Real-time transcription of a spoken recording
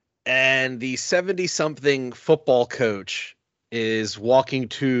and the 70-something football coach is walking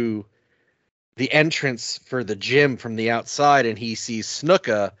to the entrance for the gym from the outside, and he sees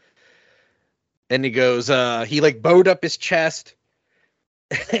Snuka, and he goes, he like bowed up his chest,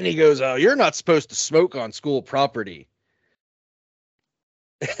 and he goes, "Oh, you're not supposed to smoke on school property."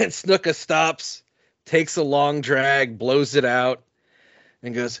 And Snuka stops, takes a long drag, blows it out,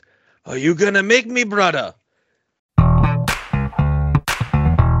 and goes, "Are you gonna make me, brother?"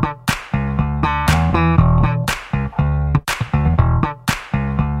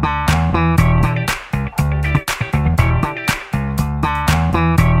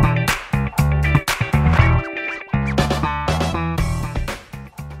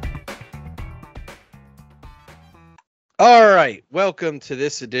 All right, welcome to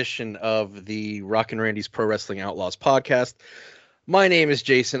this edition of the Rock and Randy's Pro Wrestling Outlaws podcast. My name is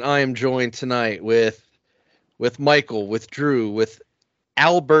Jason. I am joined tonight with Michael, with Drew, with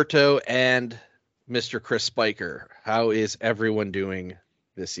Alberto, and Mr. Chris Spiker. How is everyone doing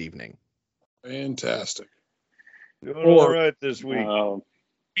this evening? Fantastic. Doing all right this week.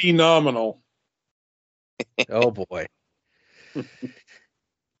 Phenomenal. Oh boy.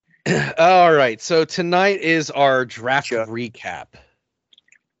 All right, so tonight is our draft recap.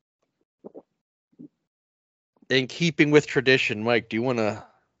 In keeping with tradition, Mike, do you want to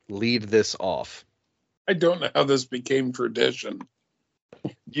lead this off? I don't know how this became tradition.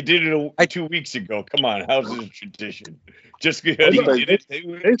 You did it 2 weeks ago. Come on, how's this tradition? Just because you did it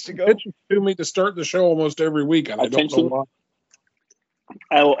 2 weeks ago? It's to me to start the show almost every week, and I don't know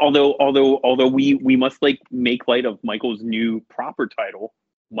why. Although we must make light of Michael's new proper title,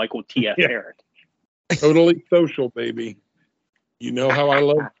 Michael T.S. Erich. Totally social, baby. You know how I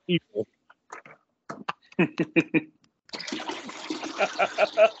love people.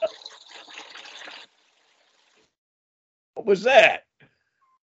 What was that?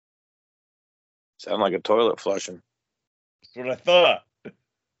 Sound like a toilet flushing. That's what I thought. I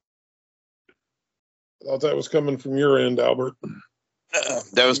thought that was coming from your end, Albert.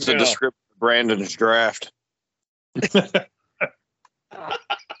 That was the description of Brandon's draft.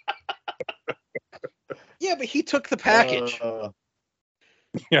 Yeah, but he took the package.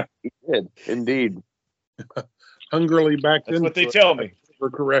 Yeah, he did indeed. Hungrily backed in. That's what they tell me.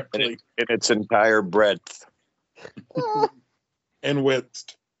 Correctly in its entire breadth and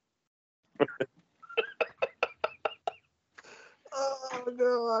width. Oh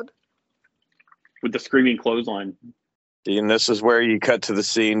God! With the screaming clothesline. And this is where you cut to the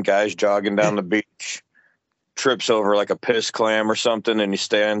scene. Guys jogging down the beach, trips over like a piss clam or something, and he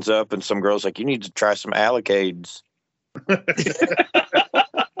stands up, and some girl's like, "You need to try some Allicades."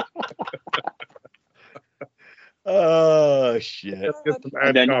 Oh shit!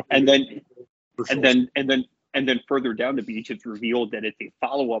 And then further down the beach, it's revealed that it's a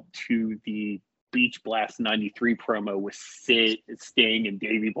follow-up to the Beach Blast '93 promo with Sid, Sting, and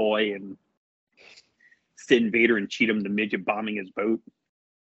Davey Boy, and Sid Vader and Cheatham the Midget bombing his boat.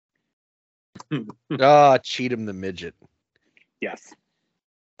 Cheatham the Midget. Yes.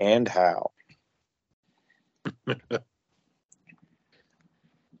 And how?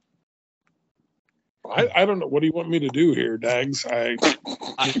 I don't know. What do you want me to do here, Dags?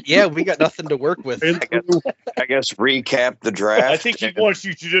 Yeah, we got nothing to work with. I guess recap the draft. I think he wants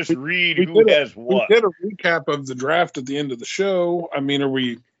you to just read who has what. We did a recap of the draft at the end of the show. I mean, are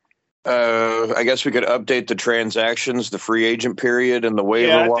we... I guess we could update the transactions, the free agent period, and the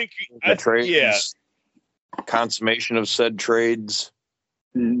waiver trades. Yeah. Consummation of said trades.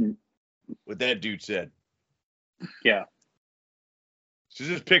 What that dude said. Yeah. So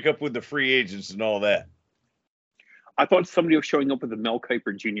just pick up with the free agents and all that. I thought somebody was showing up with a Mel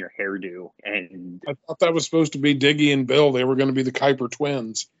Kiper Jr. hairdo, and I thought that was supposed to be Diggy and Bill. They were going to be the Kiper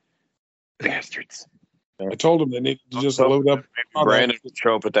twins. Bastards. I told them they needed to just load up. Brandon would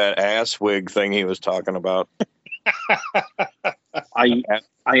show up with that ass wig thing he was talking about. I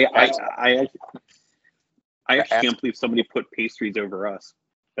actually can't believe somebody put pastries over us.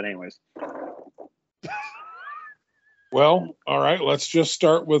 But anyways. Well, all right. Let's just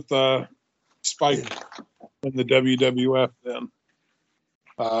start with Spike in the WWF then.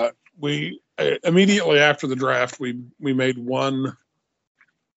 We immediately after the draft, we made one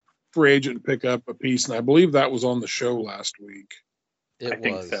free agent pickup a piece, and I believe that was on the show last week. I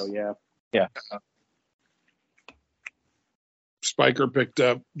think so, yeah. Yeah. Spiker picked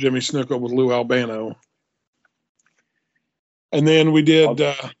up Jimmy Snuka with Lou Albano. And then we did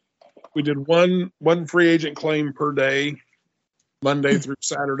one free agent claim per day, Monday through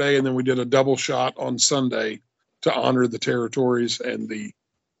Saturday, and then we did a double shot on Sunday to honor the territories and the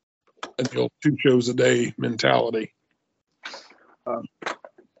old 2 shows a day mentality.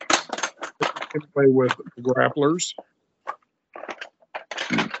 can play with the Grapplers,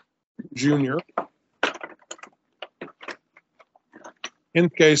 Junior,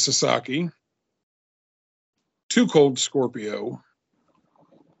 Hensuke Sasaki, Too Cold Scorpio,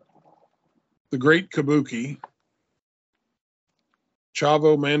 the Great Kabuki,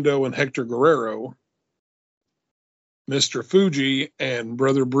 Chavo, Mando, and Hector Guerrero, Mr. Fuji, and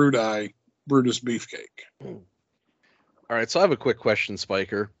Brother Brudai, Brutus Beefcake. All right, so I have a quick question,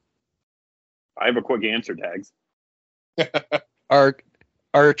 Spiker. I have a quick answer, Tags. Are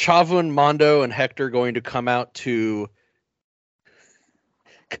Chavo and Mondo and Hector going to come out to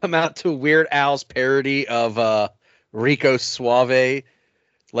Weird Al's parody of Rico Suave,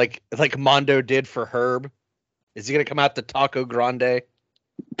 like Mondo did for Herb? Is he going to come out to Taco Grande?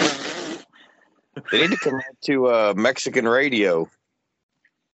 They need to come out to Mexican radio.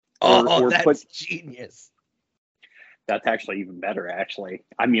 Oh, or that's genius. That's actually even better, actually.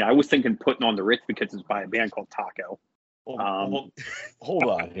 I mean, I was thinking putting on the Ritz because it's by a band called Taco. Hold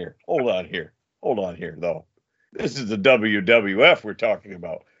on here, though. This is the WWF we're talking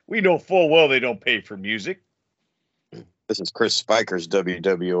about. We know full well they don't pay for music. This is Chris Spiker's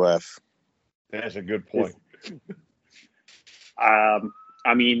WWF. That's a good point. I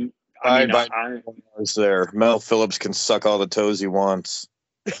was there. Mel Phillips can suck all the toes he wants.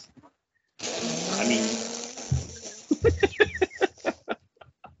 I mean,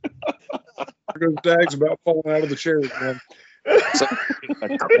 There goes Dags about falling out of the chair again. It's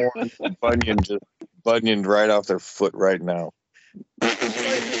like a corn bunion just bunioned right off their foot right now.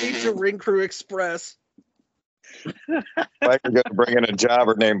 Need to Ring Crew Express. Spiker's going to bring in a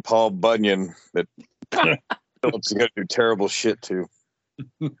jobber named Paul Bunyan that Phillips is going to do terrible shit to.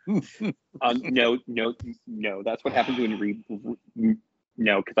 no. That's what happens when you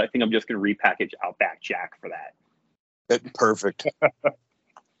no, because I think I'm just going to repackage Outback Jack for that. Perfect.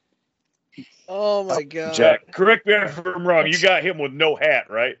 Oh my god, Jack, correct me if I'm wrong. You got him with no hat,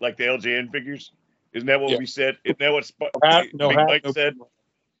 right? Like the LJN figures. Isn't that what we said? Isn't that what No hat, Mike no said?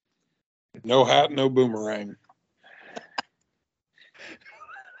 No hat, no boomerang.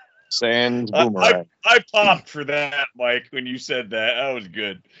 Sans boomerang. I popped for that, Mike, when you said that. That was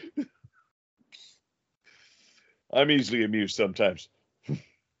good. I'm easily amused sometimes.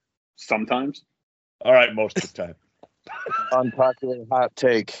 Sometimes. All right, most of the time. Unpopular hot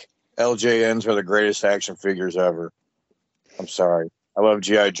take. LJNs are the greatest action figures ever. I'm sorry. I love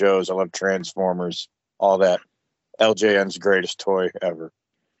G.I. Joes. I love Transformers. All that. LJN's greatest toy ever.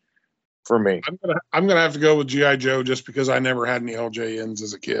 For me. I'm gonna have to go with G.I. Joe just because I never had any LJNs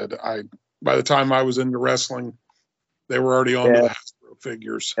as a kid. By the time I was into wrestling, they were already on the Hasbro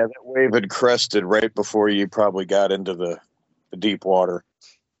figures. Yeah, that wave had crested right before you probably got into the deep water.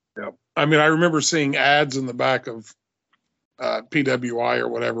 Yeah. I mean, I remember seeing ads in the back of PWI or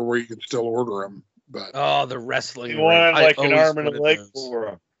whatever where you could still order them. But the wrestling. You want like an arm and a wanted leg those. for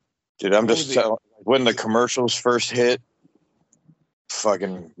him. Dude, I'm just telling, when the commercials first hit,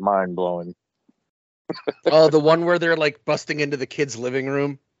 fucking mind blowing. Oh, the one where they're like busting into the kid's living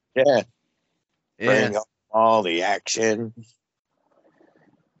room. Yeah. Yeah. Bring up all the action.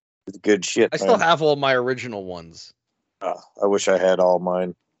 It's good shit. I still have all my original ones. I wish I had all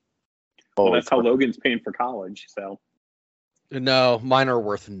mine. Well, that's how Logan's paying for college. So. No, mine are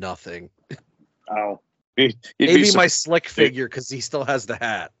worth nothing. Oh. Maybe my Slick figure because he still has the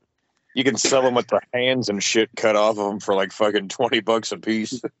hat. You can sell them with the hands and shit cut off of them for like fucking $20 a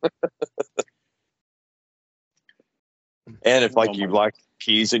piece. And if like you lock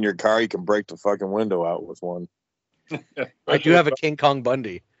keys in your car, you can break the fucking window out with one. I do have a King Kong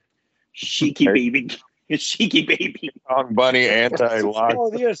Bundy. Cheeky baby. Cheeky baby. King Kong Bunny anti-lock.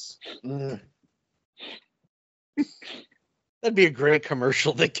 Oh, yes. That'd be a great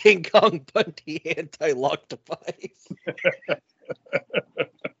commercial. The King Kong Bundy anti-lock device.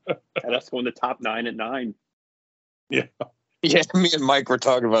 And us going to top 9 at 9. Yeah. Yeah, me and Mike were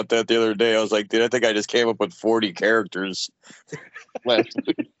talking about that the other day. I was like, dude, I think I just came up with 40 characters last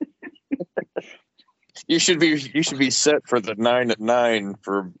week. You should be set for the 9 at 9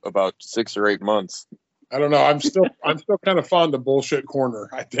 for about 6 or 8 months. I don't know. I'm still kind of fond of Bullshit Corner.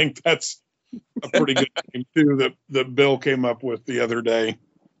 I think that's a pretty good name too that Bill came up with the other day.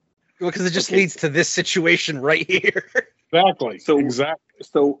 Well, because it just leads to this situation right here. Exactly. Exactly.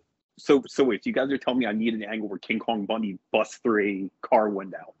 So wait, you guys are telling me I need an angle where King Kong Bundy busts through a car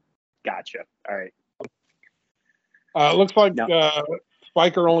window. Gotcha. All right. Looks like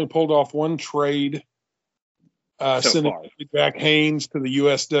Spiker only pulled off one trade. Sending Jack Haynes to the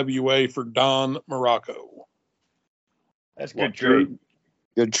USWA for Don Morocco. That's good trade.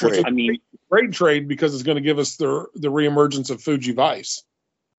 Good trade. I mean, great trade because it's going to give us the reemergence of Fuji Vice.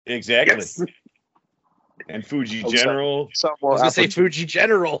 Exactly. Yes. and Fuji General. I was gonna say Fuji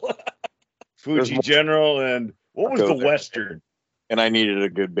General. Fuji General, and what was the Western? And I needed a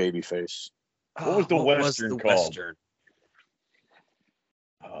good baby face. What was the Western called? Western?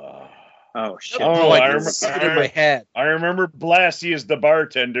 Oh shit! Oh, I see it in my head. I remember Blassie as the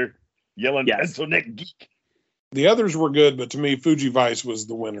bartender yelling "Pencil Neck Geek." The others were good, but to me, Fuji Vice was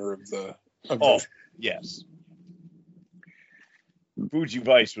the winner of the. Yes. Fuji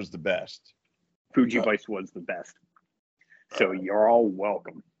Vice was the best. Fuji Vice was the best. So you're all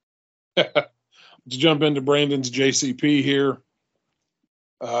welcome. To jump into Brandon's JCP here.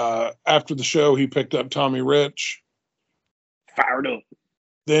 After the show, he picked up Tommy Rich. Fired up.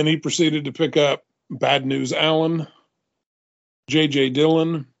 Then he proceeded to pick up Bad News Allen, J.J.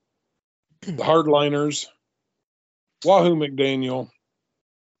 Dillon, the Hardliners, Wahoo McDaniel,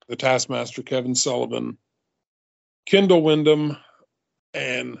 the Taskmaster Kevin Sullivan, Kendall Windham,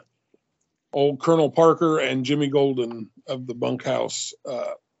 and old Colonel Parker and Jimmy Golden of the Bunkhouse.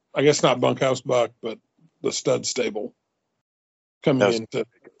 I guess not Bunkhouse Buck, but the Stud Stable coming into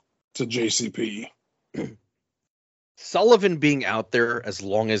JCP. Sullivan being out there as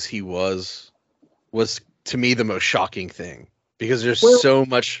long as he was to me the most shocking thing, because there's so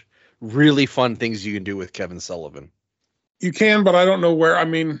much really fun things you can do with Kevin Sullivan. You can, but I don't know where. I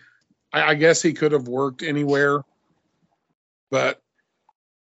mean, I guess he could have worked anywhere, but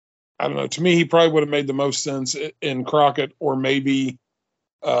I don't know. To me, he probably would have made the most sense in Crockett or maybe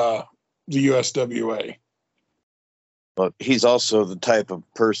the USWA. But he's also the type of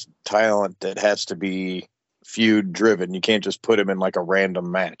talent that has to be feud driven. You can't just put him in like a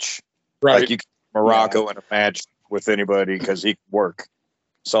random match. Right. Like you can put Morocco in a match with anybody because he can work.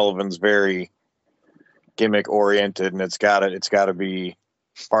 Sullivan's very gimmick oriented, and it's gotta be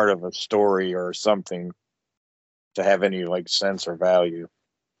part of a story or something to have any like sense or value.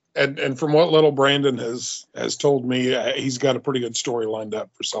 And from what little Brandon has told me, he's got a pretty good story lined up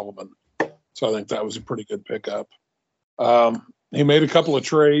for Sullivan. So I think that was a pretty good pickup. He made a couple of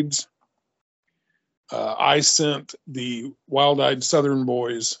trades. I sent the Wild-Eyed Southern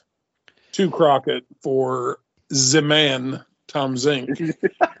Boys to Crockett for Zeman Tom Zink.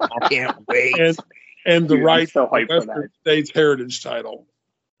 I can't wait. And the right so to the Western States Heritage title.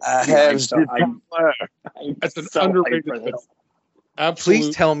 I have That's an so underrated hyped for title. this. Absolutely.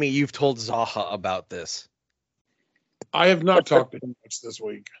 Please tell me you've told Zaha about this. I have not talked to him much this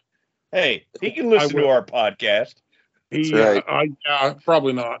week. Hey, he can listen to our podcast. He, right.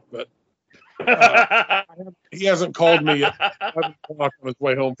 Probably not, but he hasn't called me at 11 o'clock on his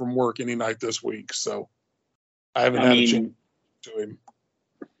way home from work any night this week, so I haven't had a chance to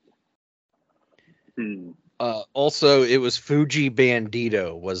him. Also, it was Fuji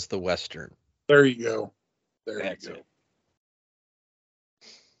Bandito was the Western. There you go. That's it.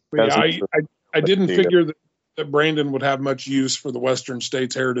 But yeah, I didn't figure that Brandon would have much use for the Western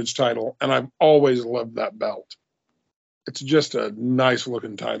States Heritage title, and I've always loved that belt. It's just a nice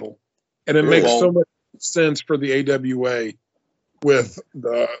looking title, and it makes so much sense for the AWA with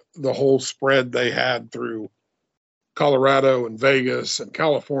the whole spread they had through Colorado and Vegas and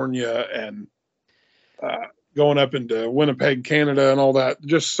California and going up into Winnipeg, Canada, and all that.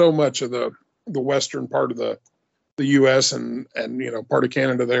 Just so much of the western part of the U.S. and part of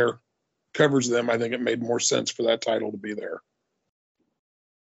Canada there covers them. I think it made more sense for that title to be there.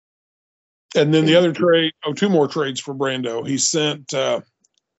 And then the other trade, two more trades for Brando. He sent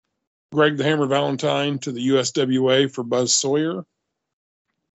Greg the Hammer Valentine to the USWA for Buzz Sawyer.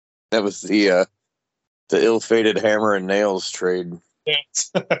 That was the ill-fated hammer and nails trade.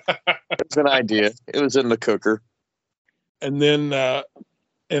 Yes. It's an idea. It was in the cooker. And then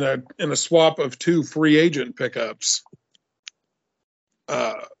in a swap of two free agent pickups,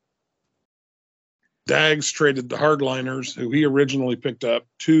 Dags traded the Hardliners, who he originally picked up,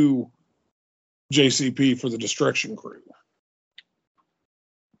 to JCP for the Destruction Crew.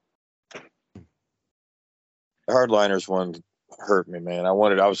 The Hardliners one hurt me, man. I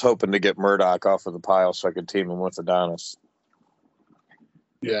was hoping to get Murdoch off of the pile so I could team him with Adonis.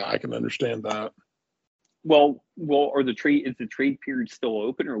 Yeah, I can understand that. Well, is the trade period still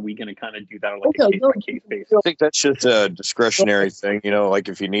open, or are we going to kind of do that on like a case-by-case basis? I think that's just a discretionary thing, like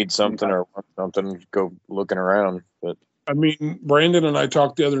if you need something or want something, go looking around. But I mean, Brandon and I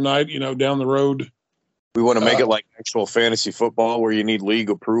talked the other night, down the road. We want to make it like actual fantasy football where you need league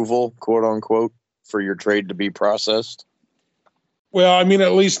approval, quote unquote, for your trade to be processed. Well, I mean,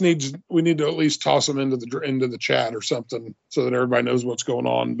 we need to at least toss them into the chat or something so that everybody knows what's going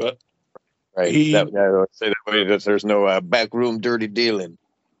on. But right, say that way that there's no backroom dirty dealing.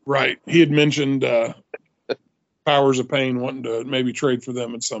 Right, he had mentioned Powers of Pain wanting to maybe trade for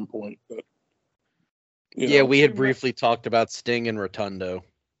them at some point, but Yeah, we had briefly talked about Sting and Rotundo.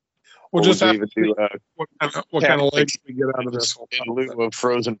 We'll just have to see do what kind of legs we get out of this. in lieu of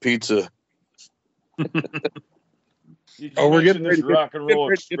frozen pizza. We're getting this ready to Rock and Roll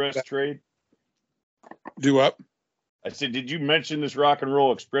ready to get Express that. trade. Do up. I said, did you mention this Rock and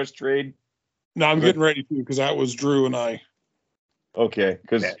Roll Express trade? No, I'm getting ready to because that was Drew and I. Okay,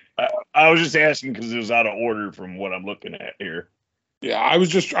 because I was just asking because it was out of order from what I'm looking at here. Yeah, I was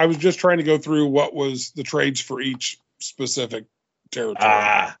just trying to go through what was the trades for each specific territory.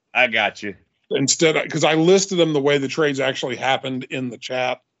 Ah, I got you. Instead, because I listed them the way the trades actually happened in the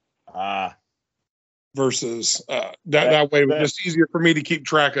chat. Versus that way it was just easier for me to keep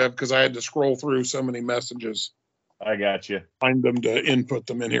track of because I had to scroll through so many messages. I got you. Find them to input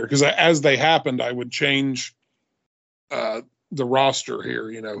them in here because as they happened, I would change the roster here.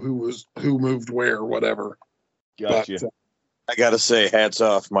 You know who moved where, whatever. Gotcha. But, I gotta say, hats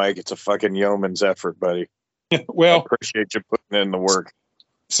off, Mike. It's a fucking yeoman's effort, buddy. Well, I appreciate you putting in the work.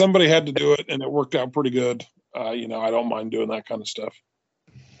 Somebody had to do it, and it worked out pretty good. I don't mind doing that kind of stuff.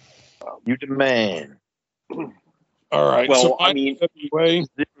 You the man. All right. Well, so I mean, anyway,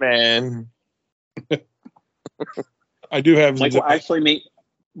 The man. I do have. Michael actually made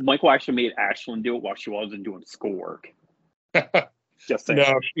Ashlyn do it while she wasn't doing schoolwork. Just saying.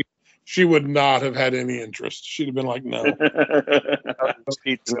 No, she would not have had any interest. She'd have been like, no.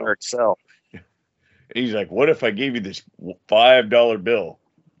 Teaching her Excel. He's like, what if I gave you this $5 bill?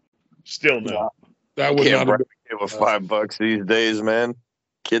 Still no. That would not have been. Give a $5 these days, man.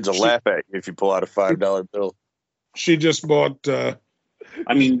 Kids will laugh at you if you pull out a $5 bill. She just bought. I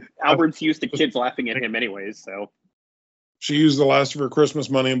mean, Albert's used to kids laughing at him anyways, so. She used the last of her Christmas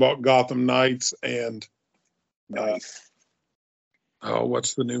money and bought Gotham Knights and. Nice.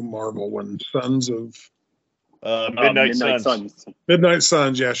 What's the new Marvel one? Sons of. Midnight Suns. Midnight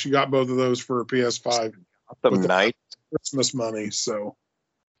Suns. Yeah, she got both of those for her PS5. Gotham Knight. Christmas money. So.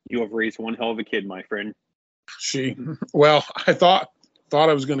 You have raised one hell of a kid, my friend. I thought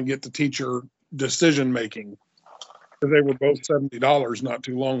I was going to get to teach her decision making because they were both $70 not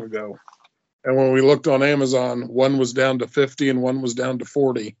too long ago. And when we looked on Amazon, one was down to 50 and one was down to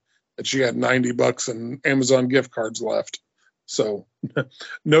 40, and she had $90 in Amazon gift cards left. So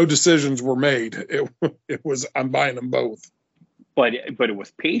no decisions were made. It was, I'm buying them both. But it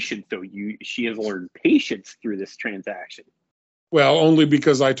was patience though. She has learned patience through this transaction. Well, only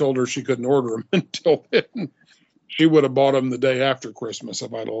because I told her she couldn't order them until then. She would have bought them the day after Christmas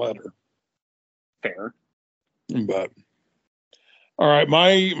if I'd have let her. Fair. But all right,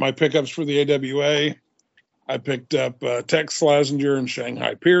 my pickups for the AWA, I picked up Tex Slazenger and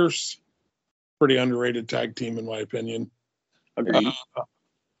Shanghai Pierce. Pretty underrated tag team in my opinion. Agreed.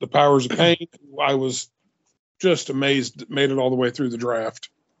 The Powers of Pain, I was just amazed, made it all the way through the draft.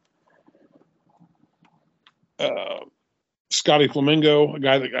 Scotty Flamingo, a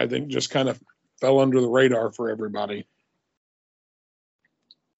guy that I think just kind of fell under the radar for everybody.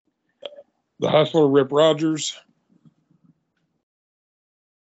 The Hustler, Rip Rogers.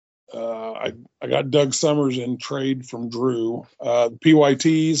 I got Doug Summers in trade from Drew. The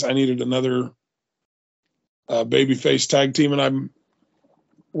PYTs, I needed another babyface tag team, and I'm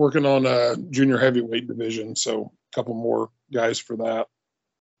working on a junior heavyweight division, so a couple more guys for that.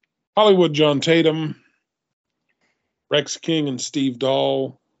 Hollywood John Tatum, Rex King and Steve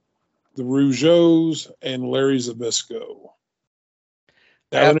Dahl, the Rougeaus, and Larry Zabisco.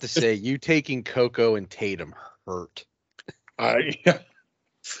 I have to say, you taking Coco and Tatum hurt.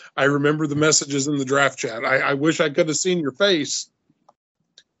 I remember the messages in the draft chat. I wish I could have seen your face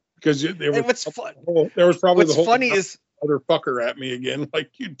because there was probably what's the whole funny is motherfucker at me again,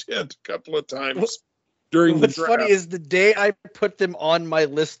 like you did a couple of times during the draft. What's funny is the day I put them on my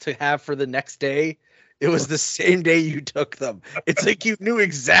list to have for the next day, it was the same day you took them. It's like you knew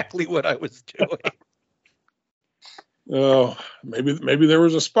exactly what I was doing. Oh, maybe there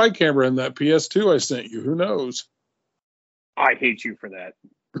was a spy camera in that PS2 I sent you. Who knows? I hate you for that.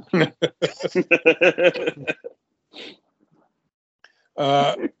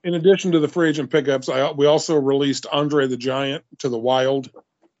 In addition to the free agent pickups, we also released Andre the Giant to the Wild,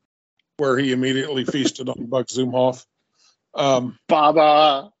 where he immediately feasted on Buck Zumhoff.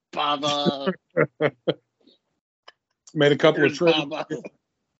 Baba. Made a couple of trades,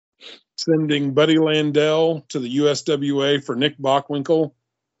 sending Buddy Landell to the USWA for Nick Bockwinkel,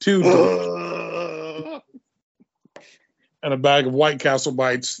 and a bag of White Castle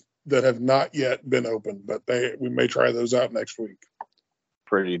bites that have not yet been opened, but we may try those out next week.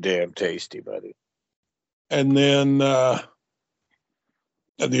 Pretty damn tasty, buddy. And then the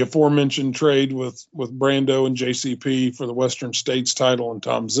aforementioned trade with Brando and JCP for the Western States title and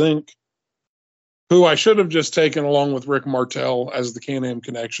Tom Zink. who I should have just taken along with Rick Martel as the Can-Am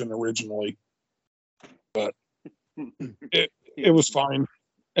Connection originally, but it was fine.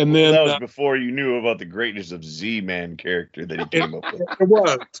 And then that was before you knew about the greatness of Z-Man character that he came up with. it was.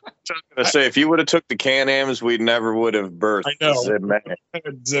 I was gonna say, if you would have took the Can-Ams, we never would have birthed I know.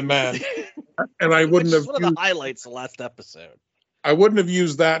 the man. And I wouldn't have. One of the highlights of last episode. I wouldn't have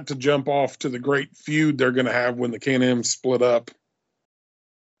used that to jump off to the great feud they're going to have when the Can-Am split up.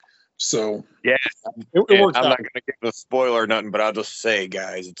 So Yeah, it worked I'm out. not going to give a spoiler or nothing, but I'll just say,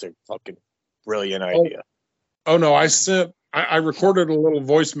 guys, it's a fucking brilliant idea. Oh no, I recorded a little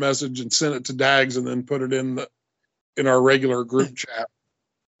voice message and sent it to Dags and then put it in our regular group chat.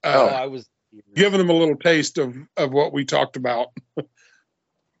 I was giving them a little taste of what we talked about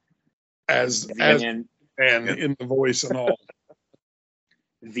as Z-Man, in the voice and all.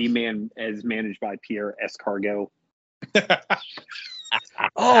 Z-Man as managed by Pierre Escargot.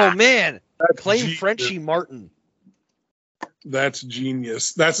 Oh man, claim genius. Frenchie Martin. That's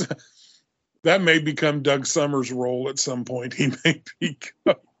genius. That may become Doug Summers' role at some point. He may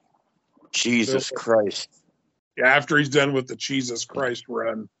become Jesus Christ. after he's done with the Jesus Christ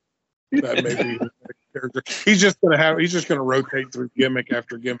run. That may be his character. He's just gonna rotate through gimmick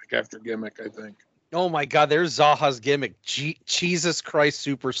after gimmick after gimmick, I think. Oh my God, there's Zaha's gimmick. Jesus Christ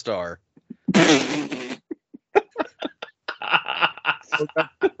Superstar. That's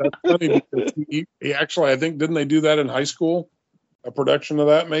funny because he actually, I think, didn't they do that in high school? A production of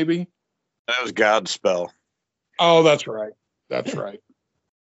that, maybe? That was Godspell. Oh, that's right. That's right.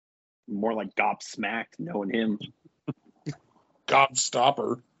 More like gobsmacked, knowing him. God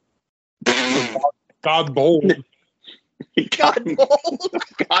Stopper. God Bold. God bold.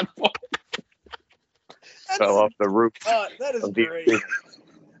 God, fuck. Fell off the roof. That is of the- great.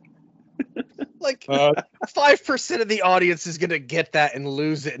 Like 5% of the audience is gonna get that and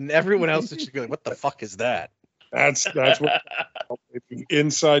lose it, and everyone else is just going, "What the fuck is that?" That's what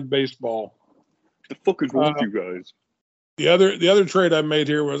inside baseball. The fuck is wrong with you guys? The other trade I made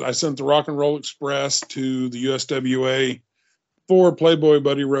here was I sent the Rock and Roll Express to the USWA for Playboy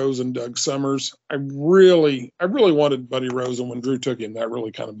Buddy Rose and Doug Summers. I really wanted Buddy Rose, and when Drew took him, that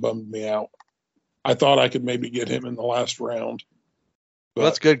really kind of bummed me out. I thought I could maybe get him in the last round. Well,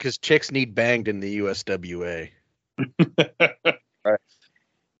 that's good because chicks need banged in the USWA. Right.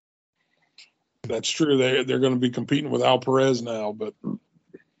 That's true. They're going to be competing with Al Perez now, but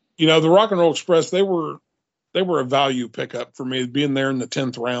the Rock and Roll Express, they were a value pickup for me, being there in the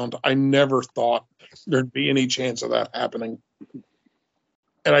 10th round. I never thought there'd be any chance of that happening,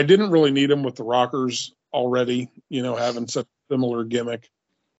 and I didn't really need them with the Rockers already, having such a similar gimmick.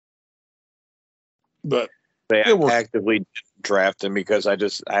 But they actively draft him because I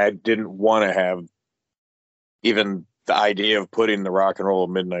didn't want to have even the idea of putting the Rock and Roll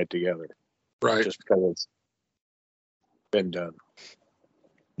Midnight together. Right. Just because it's been done.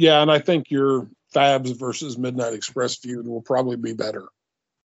 Yeah, and I think your Fabs versus Midnight Express feud will probably be better.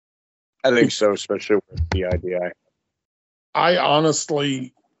 I think so, especially with the idea. I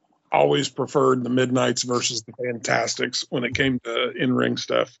honestly always preferred the Midnights versus the Fantastics when it came to in-ring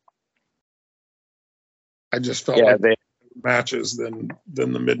stuff. I just felt like they matches than the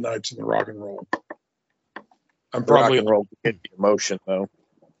Midnights and the Rock and Roll. I'm probably Rock and Roll to get the emotion though.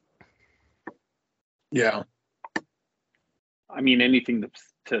 Yeah. I mean, anything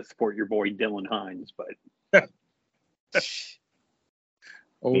to support your boy Dylan Hines, but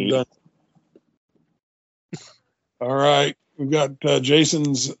Old done. All right, we've got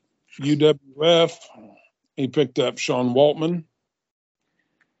Jason's UWF. He picked up Sean Waltman,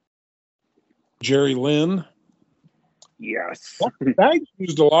 Jerry Lynn. yes, Bags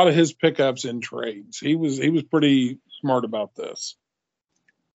used a lot of his pickups in trades. He was pretty smart about this.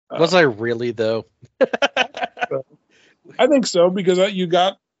 Was I really though? I think so because you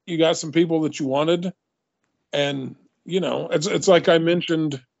got some people that you wanted, and it's like I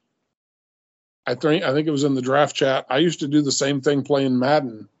mentioned. I think it was in the draft chat. I used to do the same thing playing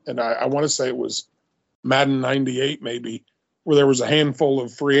Madden, and I want to say it was Madden 98 maybe, where there was a handful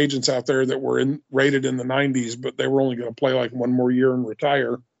of free agents out there that were rated in the 90s, but they were only going to play like one more year and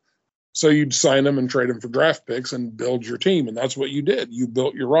retire. So you'd sign them and trade them for draft picks and build your team, and that's what you did. You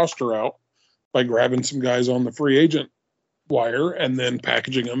built your roster out by grabbing some guys on the free agent wire and then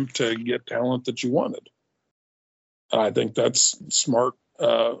packaging them to get talent that you wanted. And I think that's smart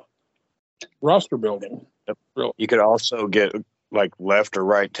roster building. Really. You could also get like left or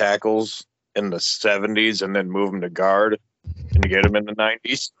right tackles in the 70s and then move them to guard and get them in the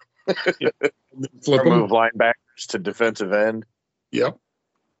 90s. Flip or move linebackers to defensive end. Yep.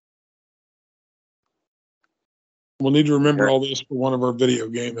 We'll need to remember all this for one of our video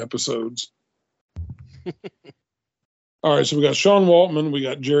game episodes. All right, so we got Sean Waltman, we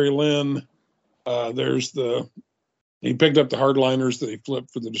got Jerry Lynn. He picked up the hardliners that he flipped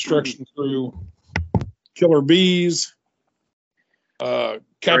for the Destruction Crew. Killer Bees. They're in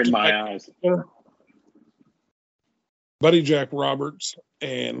Captain my eyes. Mike, Buddy Jack Roberts,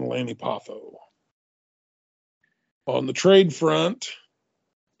 and Lanny Poffo. On the trade front,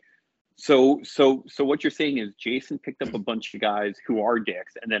 So what you're saying is Jason picked up a bunch of guys who are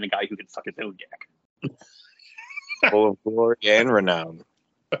dicks, and then a guy who can suck his own dick. Full of glory and renown.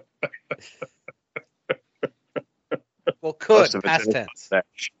 Well, Most could of it's past in tense. that.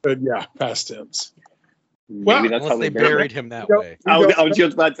 yeah, past tense. Maybe Well, that's how Unless they buried buried him. him that You way. don't- I was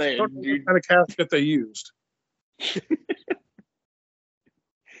just about to say, I don't know dude, what kind of casket they used.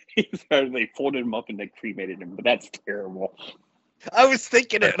 they folded him up and they cremated him, but that's terrible. I was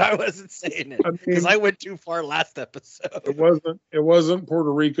thinking it, and I wasn't saying it I because mean- I went too far last episode. It wasn't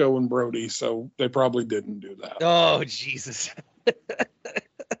Puerto Rico and Brody, so they probably didn't do that. Oh Jesus!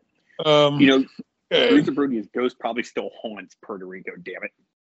 You know, Okay, Bruiser Brody's ghost probably still haunts Puerto Rico. Damn it!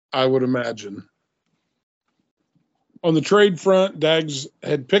 I would imagine. On the trade front, Dags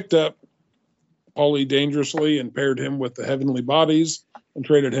had picked up Paulie dangerously and paired him with the Heavenly Bodies and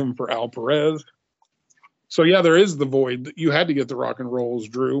traded him for Al Perez. So yeah, there is the void. You had to get the rock and rolls,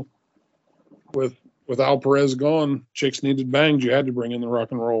 Drew. With Al Perez gone, chicks needed bangs. You had to bring in the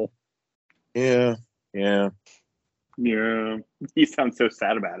rock and roll. Yeah. Yeah, you sound so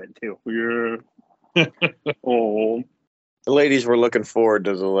sad about it too. Yeah. Oh, The ladies were looking forward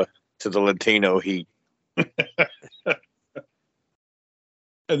to the Latino heat. And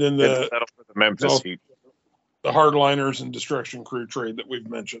then They had to the settle for the Memphis no. heat. hardliners and Destruction Crew trade that we've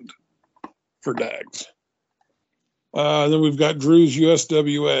mentioned for Dags. Then we've got Drew's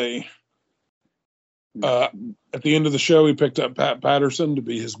USWA. At the end of the show, he picked up Pat Patterson to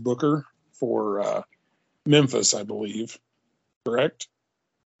be his booker for Memphis, I believe. Correct?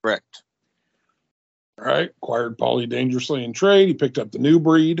 Correct. All right. Acquired Paulie dangerously in trade. He picked up the new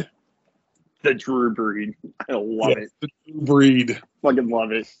breed. the Drew breed. I love it. The new breed. Fucking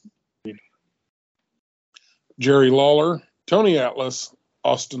love it. Jerry Lawler, Tony Atlas,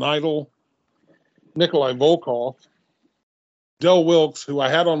 Austin Idol, Nikolai Volkov, Del Wilkes, who I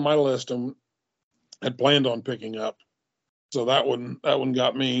had on my list and had planned on picking up. So that one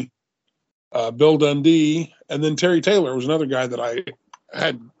got me. Bill Dundee, and then Terry Taylor was another guy that I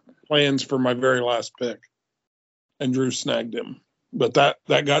had plans for my very last pick, and Drew snagged him. But that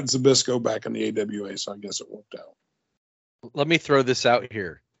got Zabisco back in the AWA, so I guess it worked out. Let me throw this out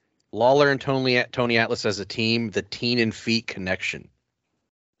here. Lawler and Tony Atlas as a team, the Teen and Feet connection.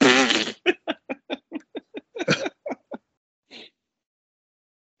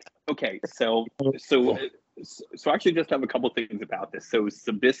 Okay, so actually just have a couple things about this. So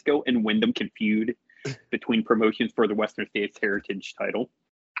Zabisco and Wyndham can feud between promotions for the Western States Heritage title.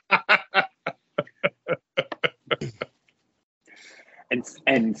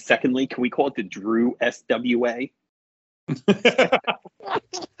 And secondly, can we call it the Drew SWA?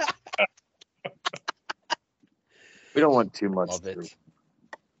 We don't want too much. Love Drew. it.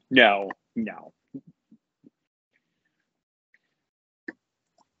 No.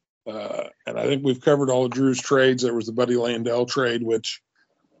 And I think we've covered all of Drew's trades. There was the Buddy Landell trade, which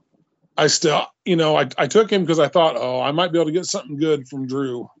I still, I took him because I thought, I might be able to get something good from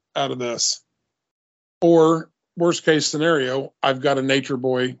Drew out of this. Or worst case scenario, I've got a Nature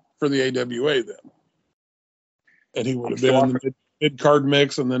Boy for the AWA then. And he would have been in the mid card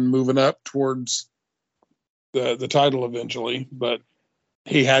mix and then moving up towards the title eventually. But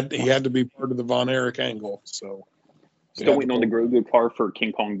he had to be part of the Von Erich angle. So Still waiting on the Grogu car for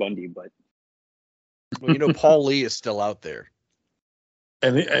King Kong Bundy, but Well, Paul Lee is still out there.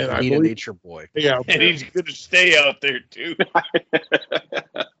 and I Need a believe, Nature Boy. yeah, And he's going to stay out there too. I'm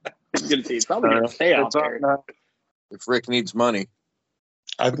gonna say he's probably gonna stay out It's on, there. if Rick needs money.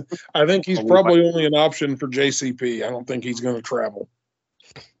 I think he's probably only an option for JCP. I don't think he's going to travel.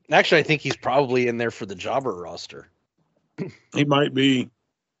 Actually, I think he's probably in there for the jobber roster. He might be.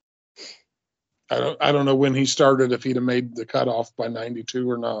 I don't know when he started, if he'd have made the cutoff by 92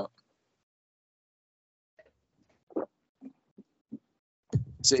 or not.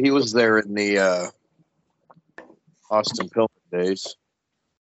 So he was there in the Austin Pillman days.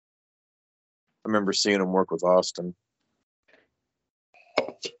 I remember seeing him work with Austin.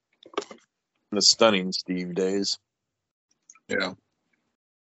 In the Stunning Steve days. Yeah.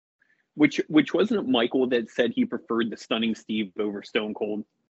 Which wasn't it Michael that said he preferred the Stunning Steve over Stone Cold?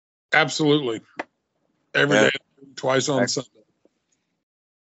 Absolutely. Every Yeah. day, twice on Sunday.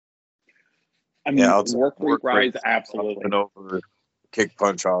 I mean, Yeah, work rate rise, rate absolutely. And over Kick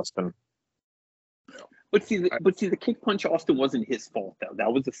Punch Austin. But see, the kick punch Austin wasn't his fault though.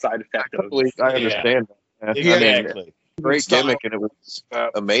 That was a side effect of. I understand that. Yeah. I mean, Exactly. great Style. gimmick, and it was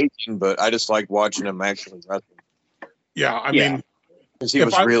amazing, but I just like watching him actually wrestle Yeah, I Yeah. mean, because he If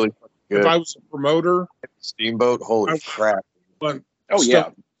was I- really if good. I was a promoter, Steamboat, holy I- crap! but Oh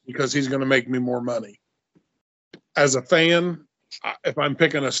yeah. because he's going to make me more money. As a fan, if I'm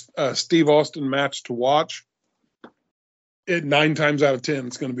picking a Steve Austin match to watch, 9 times out of 10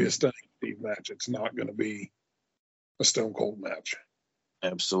 it's going to be a Stunning Steve match. It's not going to be a Stone Cold match.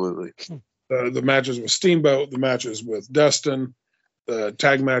 Absolutely. The matches with Steamboat, the matches with Dustin, the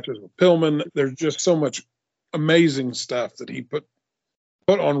tag matches with Pillman. There's just so much amazing stuff that he put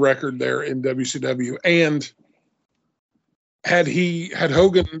on record there in WCW. And had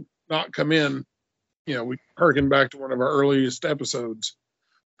Hogan not come in, we harken back to one of our earliest episodes.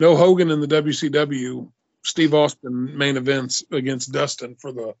 No Hogan in the WCW. Steve Austin main events against Dustin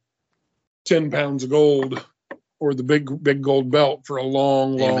for the 10 pounds of gold or the big gold belt for a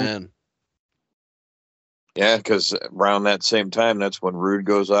long. Amen. Yeah, because around that same time, that's when Rude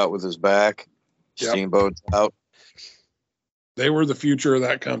goes out with his back. Yep. Steamboat's out. They were the future of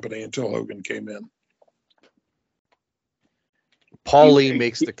that company until Hogan came in. Paulie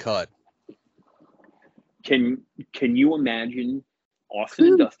makes the cut. Can you imagine Austin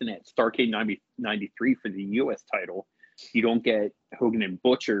and Dustin at Starrcade 93 for the U.S. title? You don't get Hogan and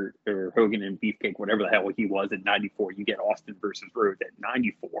Butcher or Hogan and Beefcake, whatever the hell he was at 94. You get Austin versus Rhodes at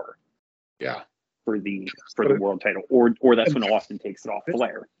 94. Yeah. For the world title, or that's when Austin takes it off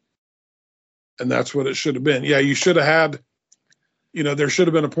Flair. And that's what it should have been. Yeah, you should have had, there should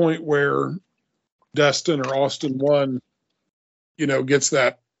have been a point where Dustin or Austin won, gets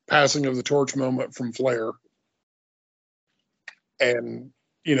that passing of the torch moment from Flair. And,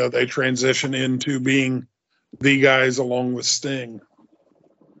 they transition into being the guys along with Sting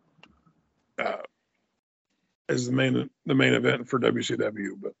as the main event for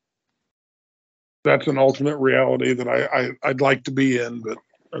WCW. But that's an alternate reality that I'd like to be in, but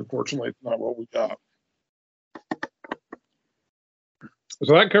unfortunately it's not what we got.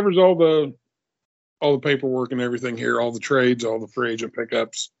 So that covers all the paperwork and everything here, all the trades, all the free agent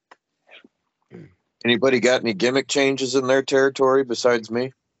pickups. Anybody got any gimmick changes in their territory besides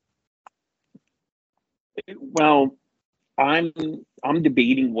me? Well, I'm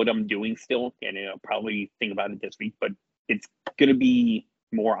debating what I'm doing still, and I'll probably think about it this week. But it's gonna be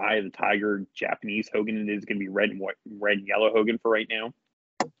more Eye of the Tiger Japanese Hogan, and it is gonna be red and yellow Hogan for right now.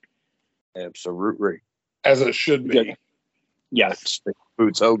 Absolutely. As it should be. Yes.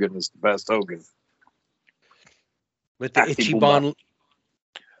 Boots Hogan is the best Hogan. With the Ichiban.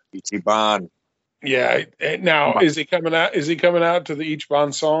 Ichiban. Yeah. Now, is he coming out? Is he coming out to the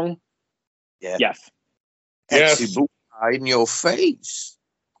Ichiban song? Yeah. Yes. Yes. In your face.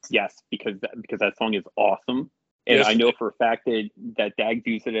 Yes, because that song is awesome, and Yes. I know for a fact that Dags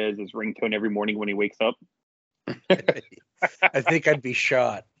uses it as his ringtone every morning when he wakes up. I think I'd be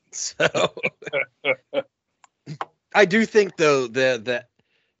shot. So I do think though the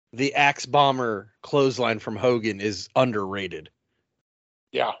Axe Bomber clothesline from Hogan is underrated.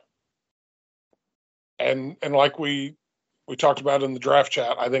 Yeah. And like we talked about in the draft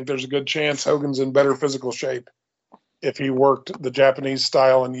chat, I think there's a good chance Hogan's in better physical shape if he worked the Japanese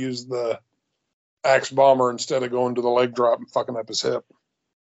style and used the Axe Bomber instead of going to the leg drop and fucking up his hip.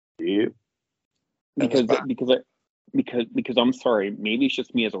 Yeah. Because I'm sorry, maybe it's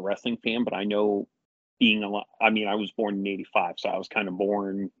just me as a wrestling fan, but I know I was born in '85, so I was kind of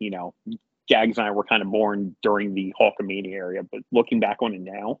born, Jags and I were kind of born during the Hulkamania area, but looking back on it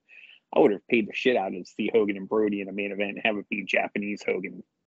now, I would have paid the shit out to see Hogan and Brody in a main event and have it be Japanese Hogan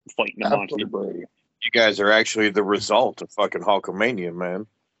fighting the Monster Brody. You guys are actually the result of fucking Hulkamania, man.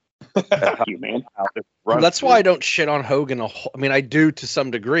 Fuck you, man. That's why I don't shit on Hogan. I do to some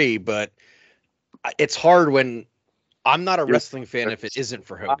degree, but it's hard when I'm not a wrestling fan if it isn't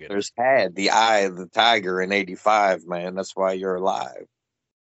for Hogan. There's had the Eye of the Tiger in '85, man. That's why you're alive.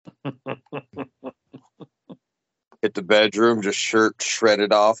 Hit the bedroom, just shirt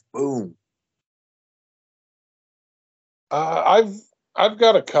shredded off, boom. I've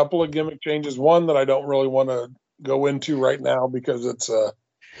got a couple of gimmick changes. One that I don't really want to go into right now because it's a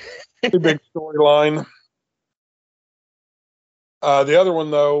big storyline. The other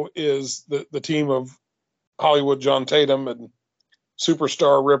one though is the team of Hollywood John Tatum and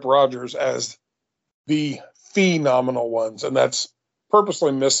superstar Rip Rogers as the phenomenal ones, and that's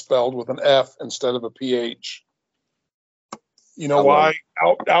purposely misspelled with an F instead of a PH. You know why,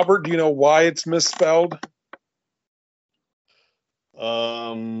 Albert? Do you know why it's misspelled?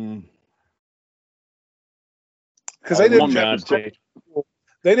 Because Because they didn't have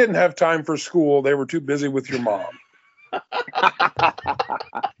They didn't have time for school. They were too busy with your mom.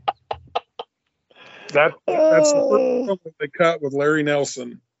 That's the first one that they cut with Larry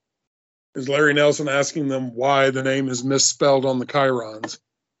Nelson. Is Larry Nelson asking them why the name is misspelled on the chyrons?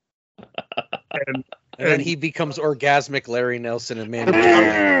 And then he becomes orgasmic Larry Nelson and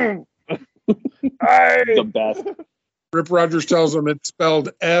man. The best. Rip Rogers tells them it's spelled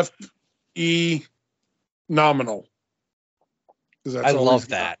F-E nominal. I love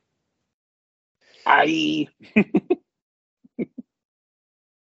that. I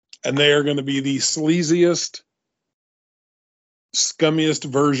And they are going to be the sleaziest, scummiest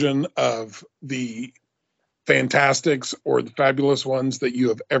version of the Fantastics or the Fabulous Ones that you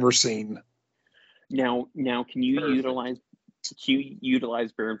have ever seen. now can you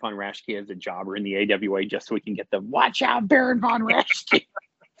utilize Baron von Raschke as a jobber in the AWA just so we can get the watch out Baron von Raschke?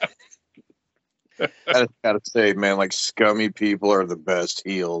 I gotta say, man, like scummy people are the best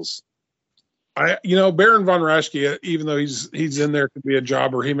heels. Baron von Raschke, even though he's in there to be a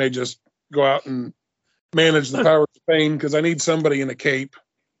jobber, he may just go out and manage the powers of pain because I need somebody in a cape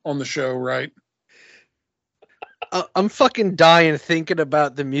on the show, right? I'm fucking dying thinking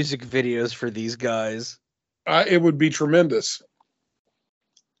about the music videos for these guys. It would be tremendous.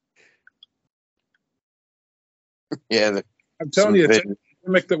 Yeah, I'm telling you, it's a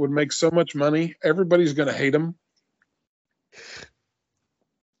gimmick that would make so much money. Everybody's going to hate him.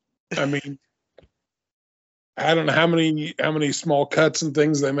 I mean, I don't know how many small cuts and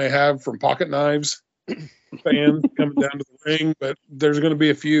things they may have from pocket knives, fans coming down to the ring, but there's going to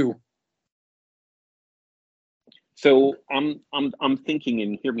be a few. So I'm thinking,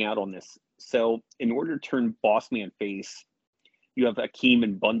 and hear me out on this. So in order to turn Boss Man face, you have Akeem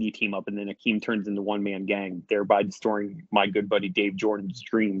and Bundy team up, and then Akeem turns into one man gang, thereby destroying my good buddy Dave Jordan's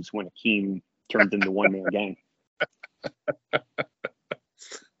dreams when Akeem turns into one man gang.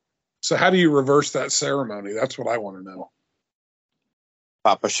 So how do you reverse that ceremony? That's what I want to know.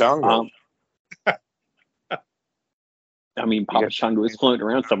 Papa Shango. I mean, Papa Shango is floating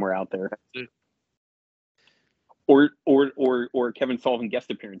around somewhere out there. Or Kevin Sullivan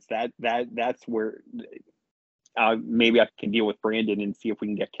guest appearance. That's where maybe I can deal with Brandon and see if we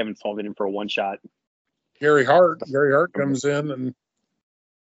can get Kevin Sullivan in for a one shot. Gary Hart comes in and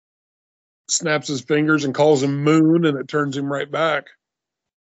snaps his fingers and calls him Moon, and it turns him right back.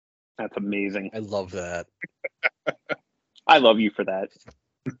 That's amazing. I love that. I love you for that.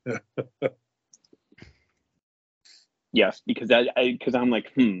 Yes, because I'm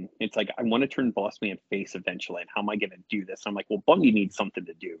like, it's like I want to turn Boss Man face eventually, and how am I going to do this? I'm like, well, Bundy needs something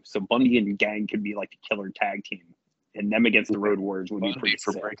to do, so Bundy and gang could be like the killer tag team, and them against the Road Warriors would be pretty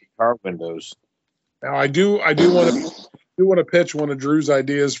for sick. breaking car windows. Now I do want to pitch one of Drew's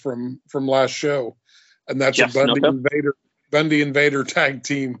ideas from last show, and that's Jeff a Snooker? Bundy and Vader tag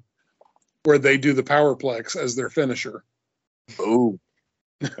team where they do the Powerplex as their finisher. Oh,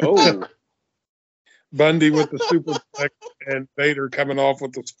 Bundy with the superplex and Vader coming off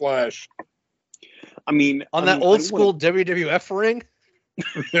with the splash. I mean, that old school WWF ring.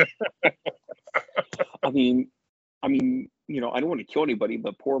 I mean, I don't want to kill anybody,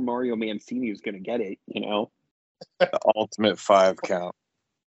 but poor Mario Mancini is going to get it. the ultimate 5 count.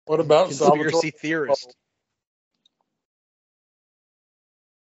 What about Conspiracy theorist?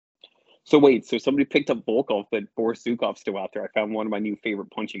 So wait, so somebody picked up Volkov, but Boris Zukov's still out there. I found one of my new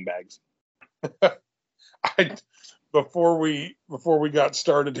favorite punching bags. Before we got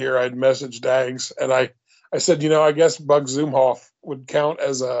started here, I'd messaged Dags and I said, I guess Bug Zumhoff would count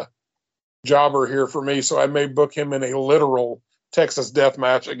as a jobber here for me, so I may book him in a literal Texas death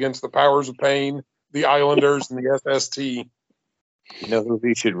match against the Powers of Pain, the Islanders, and the SST. You know who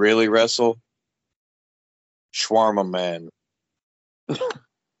he should really wrestle? Shawarma Man.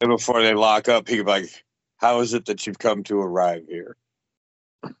 And before they lock up, he could be like, how is it that you've come to arrive here?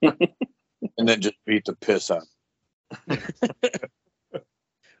 And then just beat the piss out.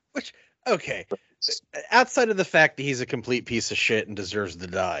 Which, okay, outside of the fact that he's a complete piece of shit and deserves to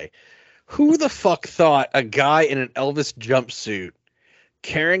die, who the fuck thought a guy in an Elvis jumpsuit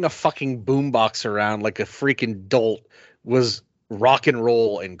carrying a fucking boombox around like a freaking dolt was rock and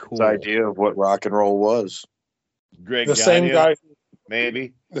roll and cool? His idea of what rock and roll was. Greg The same Gagne, guy,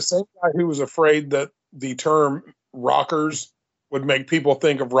 maybe. the same guy who was afraid that the term rockers would make people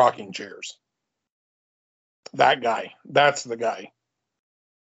think of rocking chairs. That guy. That's the guy.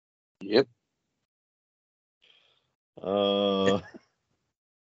 Yep.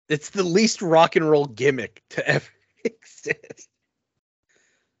 It's the least rock and roll gimmick to ever exist.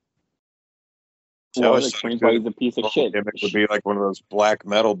 Well, was it explains why he's a piece of shit. Gimmick would be like one of those black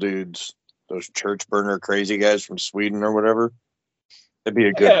metal dudes, those church burner crazy guys from Sweden or whatever. That'd be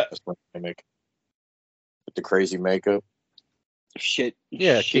a good Yeah. wrestling gimmick with the crazy makeup. Shit.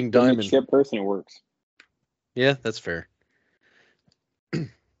 Yeah, shit, King gimmick, Diamond. Shit person, it works. Yeah, that's fair.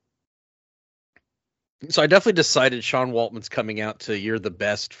 So I definitely decided Sean Waltman's coming out to "You're the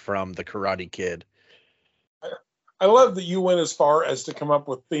Best" from The Karate Kid. I love that you went as far as to come up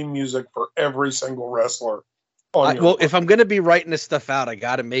with theme music for every single wrestler. Well, if I'm going to be writing this stuff out, I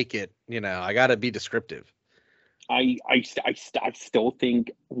got to make it, I got to be descriptive. I still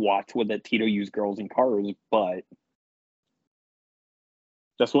think Watts would let Tito use "Girls in Cars," but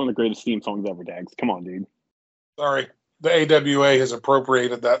that's one of the greatest theme songs ever, Dags. Come on, dude. Sorry, the AWA has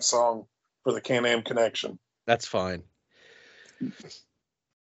appropriated that song for the Can-Am Connection. That's fine.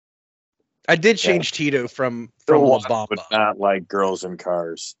 I did change Tito from La Bamba. But not like Girls in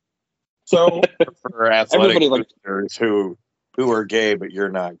Cars. So for athletic boosters who are gay, but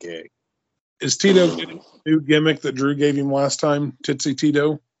you're not gay. Is Tito getting a new gimmick that Drew gave him last time? Titsy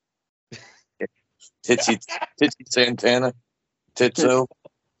Tito? Titsy Santana? Titso?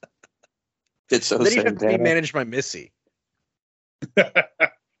 Titso Then he'd have to be Santana? managed by Missy.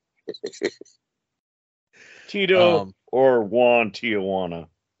 Tito or Juan Tijuana.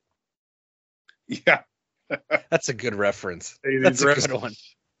 Yeah. That's a good reference. That's a good one.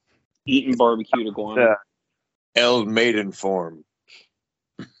 Eating barbecue iguana. El Maiden form.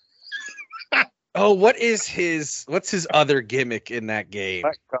 Oh, what's his other gimmick in that game?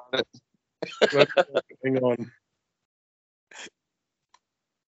 I got it. Hang on.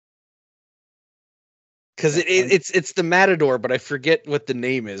 Because it's the Matador, but I forget what the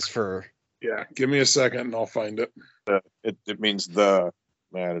name is for. Yeah, give me a second and I'll find it. It means the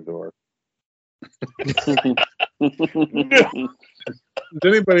Matador. Does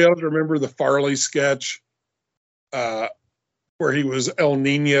anybody else remember the Farley sketch where he was El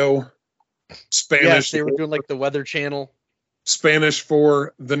Nino? Spanish. Yes, they were doing like the Weather Channel. Spanish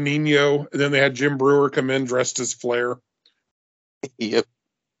for the Nino. And then they had Jim Brewer come in dressed as Flair. Yep.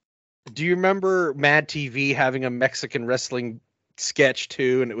 Do you remember Mad TV having a Mexican wrestling sketch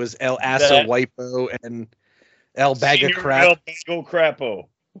too? And it was El Aso Wipo and El Bag of Crap. El Bago Crapo.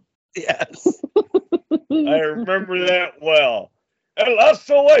 Yes. I remember that well. El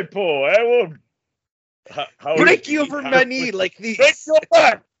Aso Wipo. I will break you over my knee like this. Break your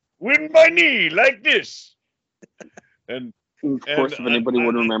back with my knee like this. And of course, if anybody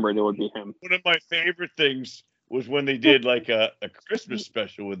would remember it, it would be him. One of my favorite things was when they did like a Christmas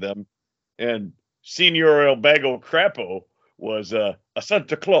special with them, and Senor El Bago Crapo was a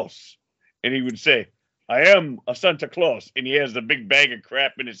Santa Claus, and he would say, "I am a Santa Claus," and he has the big bag of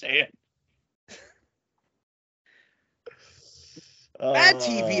crap in his hand. Mad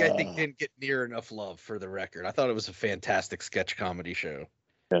TV, I think, didn't get near enough love, for the record. I thought it was a fantastic sketch comedy show.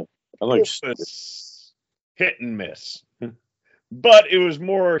 Yeah, I like hit and miss, but it was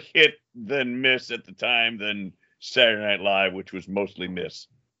more hit than miss at the time than Saturday Night Live, which was mostly miss.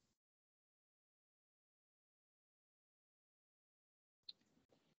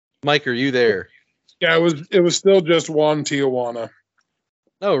 Mike, are you there? Yeah, it was still just Juan Tijuana.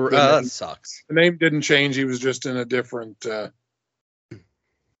 Oh, that sucks. The name didn't change. He was just in a different outfit.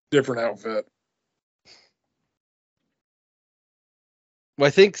 Well, I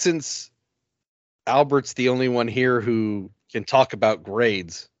think since Albert's the only one here who can talk about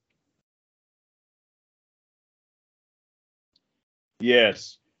grades.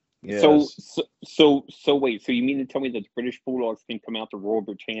 Yes. So wait. So you mean to tell me that the British Bulldogs can come out to rule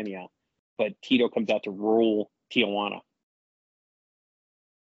Britannia, but Tito comes out to rule Tijuana?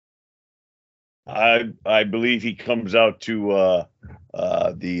 I believe he comes out to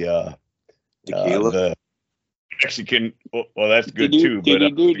the Mexican. Well, that's good too. But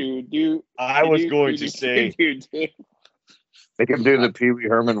I was going to say, make him do the Pee Wee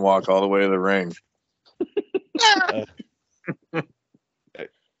Herman walk all the way to the ring.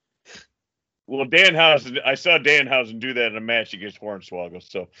 Well, Danhausen, I saw Danhausen do that in a match against Hornswoggle.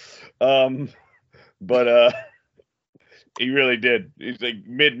 So, but he really did. He's like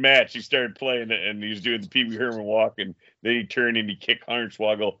mid-match, he started playing it, and he was doing the Pee Wee Herman walk, and then he turned and he kicked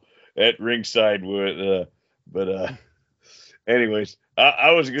Hornswoggle at ringside with. Anyways,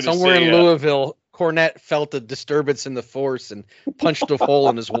 I was going to say somewhere in Louisville, Cornette felt a disturbance in the force and punched a hole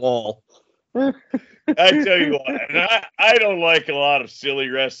in his wall. I tell you what, and I don't like a lot of silly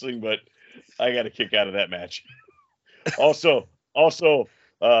wrestling, but I got a kick out of that match. Also,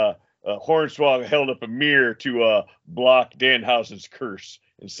 Hornswoggle held up a mirror to block Danhausen's curse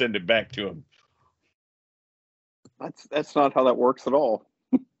and send it back to him. That's not how that works at all.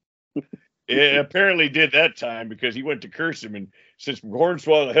 It apparently did that time because he went to curse him, and since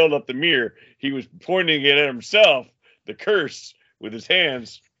Hornswoggle held up the mirror, he was pointing it at himself, the curse, with his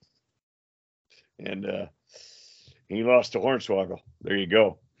hands. And he lost to Hornswoggle. There you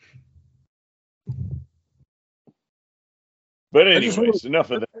go. But I just anyways, enough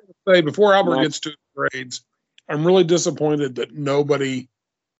of that. say before Albert Right. gets to his grades, I'm really disappointed that nobody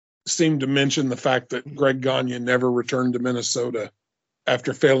seemed to mention the fact that Greg Gagne never returned to Minnesota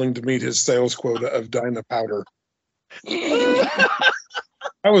after failing to meet his sales quota of Dyna powder. That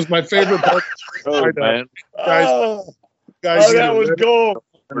was my favorite part. Oh, man. Guys, Oh, guys, that was gold.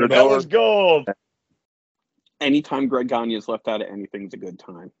 That was gold. Anytime Greg Gagne is left out of anything's a good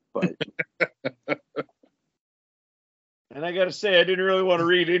time. But And I got to say, I didn't really want to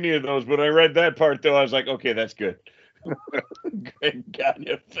read any of those, but I read that part, though. I was like, okay, that's good. Greg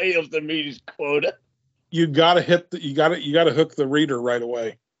Gagne fails to meet his quota. you gotta you gotta hook the reader right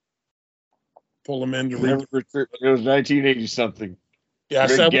away. Pull him in to read. It was 1980 something. Yeah,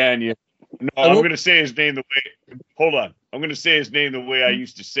 Greg so Gagne. No, I'm going to say his name the way. Hold on. I'm going to say his name the way I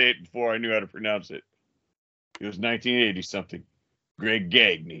used to say it before I knew how to pronounce it. It was 1980 something. Greg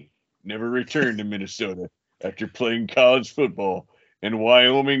Gagne never returned to Minnesota after playing college football in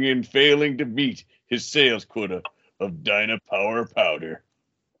Wyoming and failing to meet his sales quota of Dyna Power powder.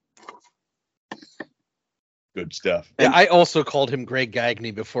 Good stuff. Yeah, I also called him Greg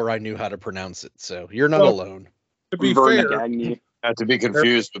Gagne before I knew how to pronounce it, so you're not Well, alone. to be Vernon fair, Gagne, Not to be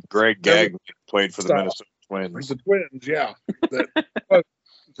confused with Greg Gagne, who played for the Stop. Minnesota Twins. the Twins, yeah, that was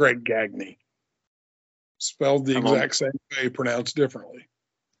Greg Gagne, spelled the Hello. exact same way, pronounced differently.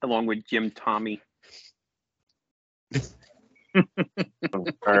 along with Jim Tommy.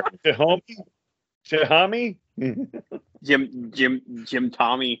 Tahami? Jim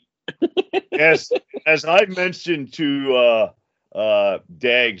Tommy. As I mentioned to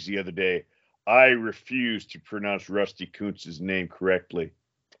Dags the other day, I refuse to pronounce Rusty Kuntz's name correctly,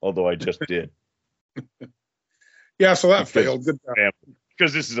 although I just did. Yeah, so that Because- failed. Good job.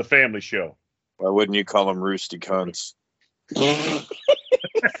 Because this is a family show. Why wouldn't you call him Roosty Cunts?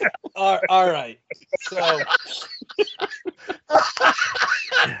 All right.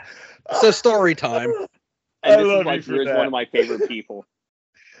 So story time. And I this love is why you for Drew's that. one of my favorite people.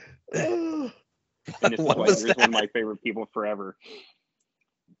 And this is What why was Drew's one of my favorite people forever.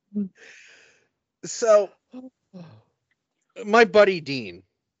 So, my buddy Dean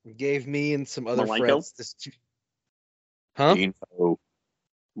gave me and some other Malenko? friends this. Huh? Dean, oh,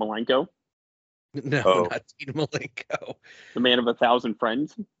 Malenko, No, Oh. not Dean Malenko. the man of 1,000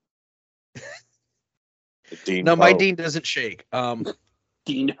 friends. Dean. No, my oh. Dean doesn't shake.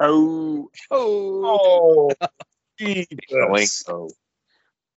 Dean Ho. Oh, Jesus. Malenko.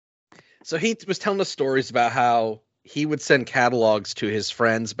 So he was telling us stories about how he would send catalogs to his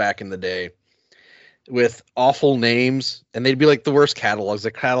friends back in the day with awful names, and they'd be like the worst catalogs,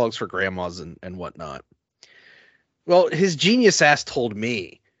 like catalogs for grandmas and whatnot. Well, his genius ass told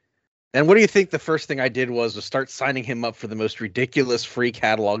me. And what do you think the first thing I did was start signing him up for the most ridiculous free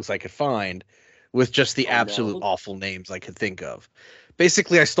catalogs I could find with just the Oh, no. absolute awful names I could think of.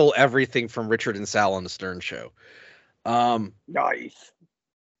 Basically, I stole everything from Richard and Sal on the Stern Show. Nice.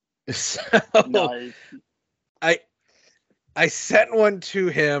 So Nice. I sent one to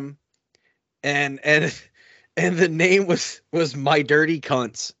him, and the name was My Dirty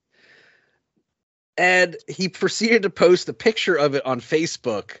Cunts. And he proceeded to post a picture of it on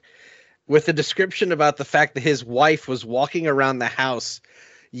Facebook with a description about the fact that his wife was walking around the house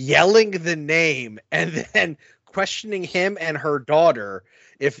yelling the name and then questioning him and her daughter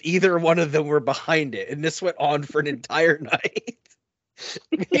if either one of them were behind it. And this went on for an entire night.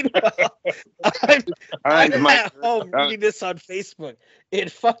 Meanwhile, I'm at home reading this on Facebook in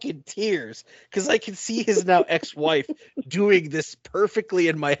fucking tears because I can see his now ex-wife doing this perfectly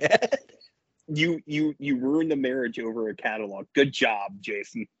in my head. You ruined the marriage over a catalog. Good job,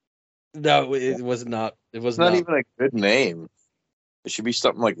 Jason. No, it was not. It was It's not not. even a good name. It should be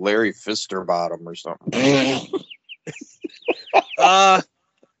something like Larry Fisterbottom or something. Let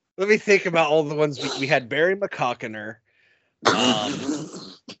me think about all the ones we had. Barry McCockiner.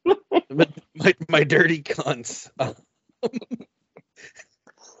 My dirty cunts.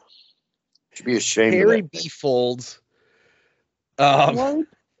 Should be ashamed Harry of that. B. Folds. What?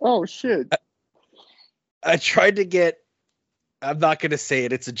 Oh shit. I tried to get. I'm not going to say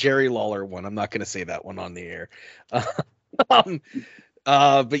it. It's a Jerry Lawler one. I'm not going to say that one on the air.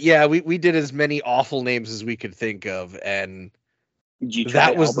 But yeah, we did as many awful names as we could think of, and Did you try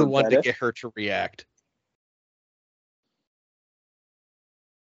that was the Albert one to Bettis? get her to react.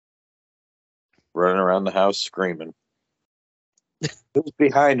 Running around the house screaming. Who's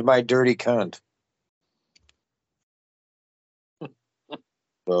behind my dirty cunt?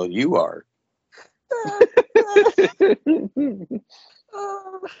 Well, you are.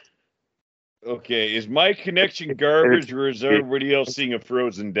 Okay, is my connection garbage, or is everybody else seeing a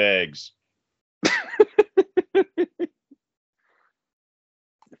frozen Dags?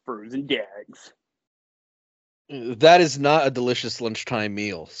 Frozen Dags. That is not a delicious lunchtime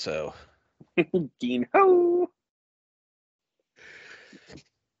meal, so. Dean Ho.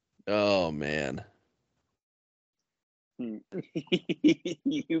 Oh, man. You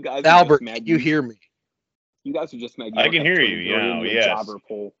guys are Albert, just mad. you hear me? You guys are just mad. I can hear you Dirty now, in the yes. jobber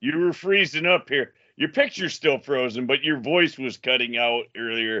poll. You were freezing up here. Your picture's still frozen, but your voice was cutting out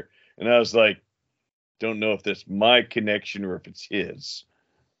earlier, and I was like, don't know if that's my connection or if it's his.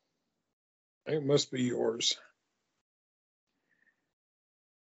 It must be yours.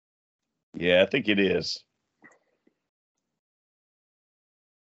 Yeah, I think it is.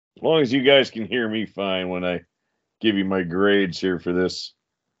 As long as you guys can hear me fine when I give you my grades here for this.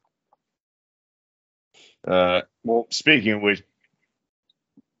 Well, speaking of which,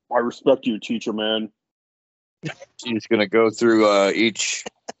 I respect you, teacher man. He's going to go through each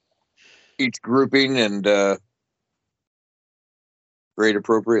grouping and grade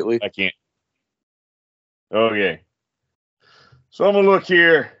appropriately. I can't. Okay. So I'm going to look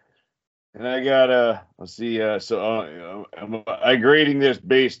here, and I got let's see. I'm grading this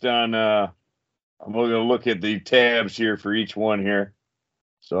based on, I'm going to look at the tabs here for each one here.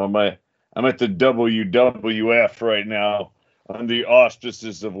 So I'm at the WWF right now on the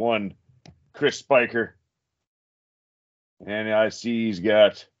auspices of one Chris Spiker. And I see he's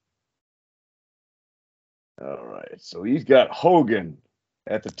got, all right, so he's got Hogan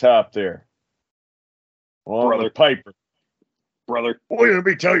at the top there. Along with Piper. Brother. Boy, let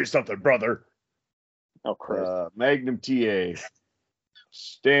me tell you something, brother. Oh, Chris. Magnum TA.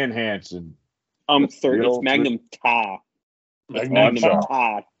 Stan Hansen. Sir, it's Magnum Ta. Magnum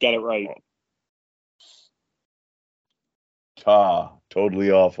Ta. Get it right. Ta. Totally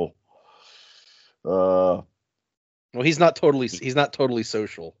awful. Well, he's not totally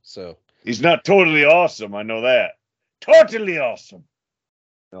social, so. He's not totally awesome, I know that. Totally awesome.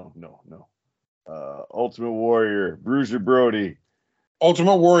 No. Ultimate Warrior, Bruiser Brody.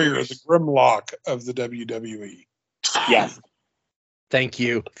 Ultimate Warrior, the Grimlock of the WWE. Yes. Thank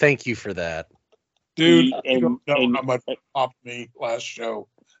you for that. Dude, you don't know how much it popped me last show.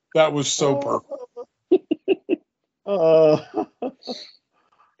 That was so perfect.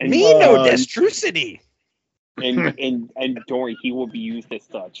 Me no destrucity. And Dory, he will be used as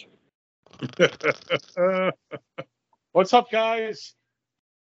such. What's up, guys?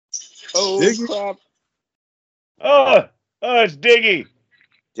 Oh, Diggy. crap. Oh, it's Diggy.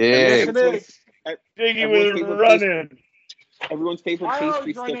 Dig. Diggy was running. Everyone's favorite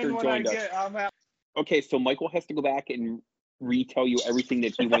pastry sticker joined us. Okay, so Michael has to go back and retell you everything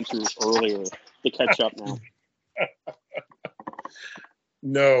that he went through earlier to catch up now.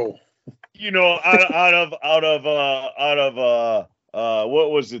 No. You know, out of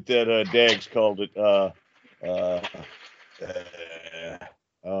what was it that Dags called it?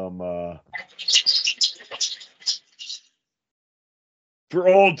 For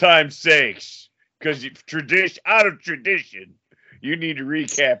old time's sakes, because out of tradition, you need to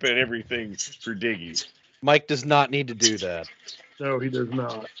recap it everything for Diggy. Mike does not need to do that. No, he does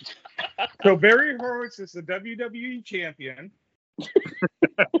not. So Barry Horowitz is the WWE champion.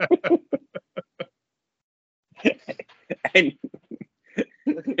 and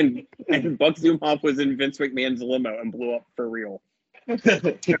Buck Zumhoff was in Vince McMahon's limo and blew up for real.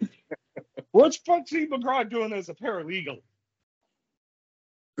 What's Bugsy McGraw doing as a paralegal?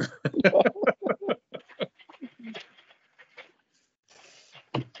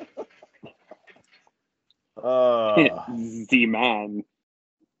 Z-Man.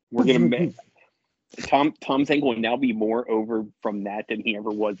 We're gonna make Tom Zink will now be more over from that than he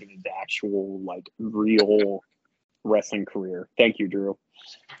ever was in his actual real wrestling career. Thank you, Drew.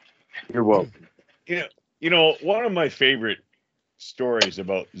 You're welcome. You know, one of my favorite stories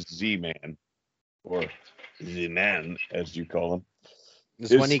about Z-Man, or Z-Man as you call him,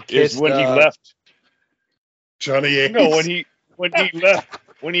 is when he kissed. When he left. Johnny Ace. No, when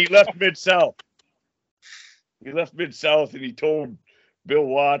he left Mid-South. He left Mid-South and he told Bill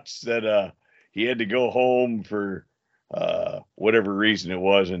Watts that he had to go home for whatever reason it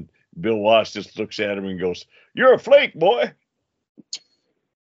was, and Bill Watts just looks at him and goes, "You're a flake, boy.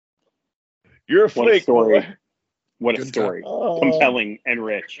 You're a flake, boy." What a story. Compelling and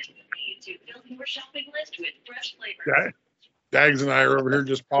rich. Dags and I are over here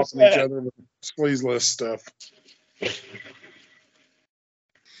just popping each other with squeeze list stuff.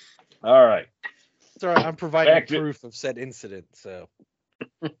 All right. Sorry, I'm providing proof of said incident, so.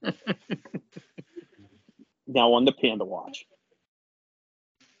 Now on the Panda Watch.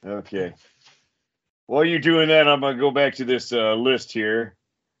 Okay. While you're doing that, I'm gonna go back to this list here.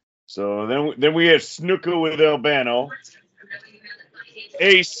 So then we have Snuka with Albano,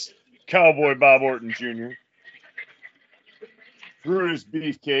 Ace, Cowboy Bob Orton Jr., Brutus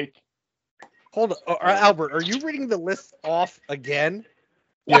Beefcake. Hold on, Albert. Are you reading the list off again?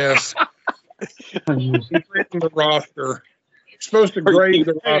 Yes. He's reading the roster. You're supposed to grade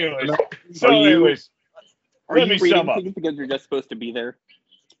the roster. Anyways, not- so Are you- anyways, Are let you me sum reading up. things because you're just supposed to be there?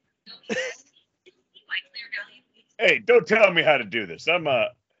 Hey, don't tell me how to do this. I'm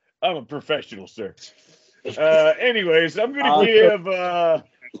a professional, sir. Anyways, I'm gonna give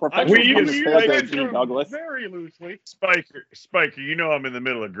Professional We from use the Spiker Panda, Dean Douglas. very loosely. Spiker. You know I'm in the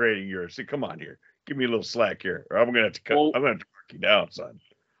middle of grading yours. So come on here, give me a little slack here, or I'm gonna have to cut. Well- I'm gonna have to mark you down, son.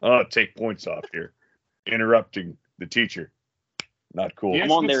 I'll take points off here, interrupting the teacher. Not cool. Yes,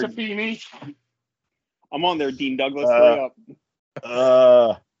 I'm on Miss there. Safini. I'm on there, Dean Douglas. Hurry up.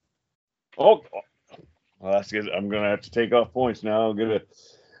 Well, that's good. I'm gonna have to take off points now. I'm gonna.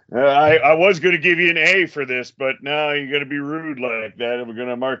 I was gonna give you an A for this, but now you're gonna be rude like that, and we're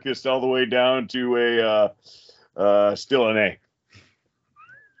gonna mark this all the way down to a still an A.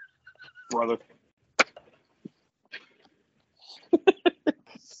 Brother.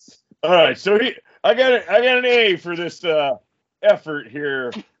 All right, so I got an A for this effort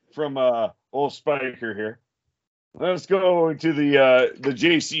here from old Spiker here. Let's go to the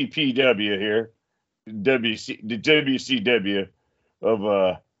JCPW here, the WCW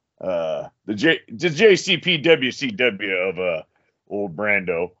of the JCPWCW of old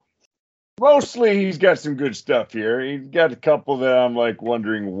Brando. Mostly, he's got some good stuff here. He's got a couple that I'm like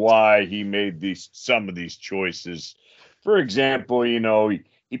wondering why he made some of these choices. For example, he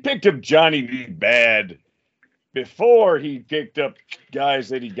picked up Johnny B. Bad before he picked up guys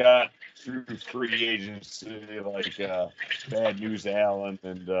that he got through free agency like Bad News Allen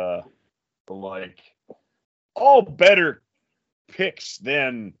and the like. All better picks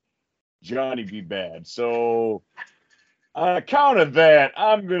than Johnny B. Bad. So on account of that,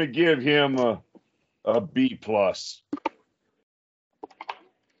 I'm going to give him a B plus.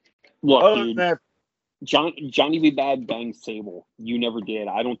 Look, Other than dude. that, Johnny B. Bad banged Sable. You never did.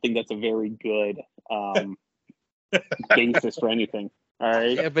 I don't think that's a very good basis for anything. All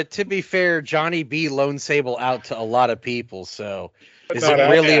right. Yeah, but to be fair, Johnny B loaned Sable out to a lot of people, so is Not it out.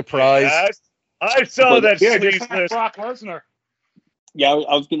 really a prize? I saw But- that Yeah, just sleeves like list. Brock Lesnar. Yeah,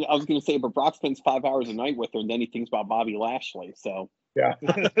 I was gonna say, but Brock spends 5 hours a night with her, and then he thinks about Bobby Lashley. So,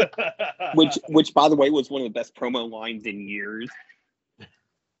 which by the way was one of the best promo lines in years.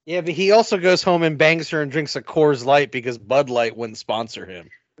 Yeah, but he also goes home and bangs her and drinks a Coors Light because Bud Light wouldn't sponsor him.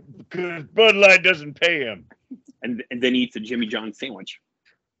 Because Bud Light doesn't pay him. And then he eats a Jimmy John sandwich.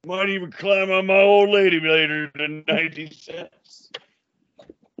 Might even climb on my old lady later than 90 cents.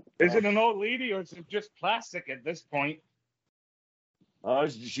 Is it an old lady or is it just plastic at this point?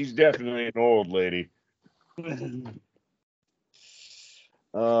 She's definitely an old lady.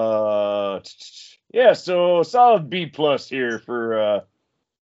 Yeah, so solid B plus here for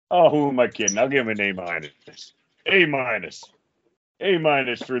who am I kidding? I'll give him an A minus. A minus. A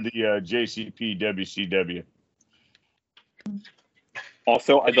minus for the JCP WCW.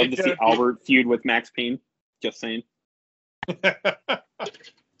 Also, I'd love to see Albert feud with Max Payne. Just saying.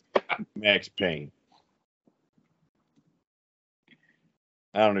 Max Payne.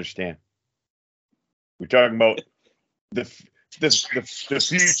 I don't understand. We're talking about the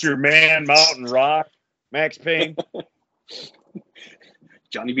future man, Mountain Rock, Max Payne.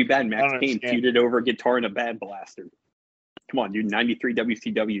 Johnny B. Bad and I Max don't Payne understand. feuded over a guitar and a bad blaster. Come on, dude. 93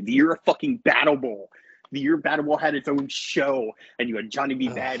 WCW. The year of fucking Battle Bowl. The year Battle Bowl had its own show, and you had Johnny B.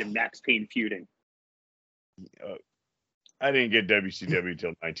 Bad and Max Payne feuding. I didn't get WCW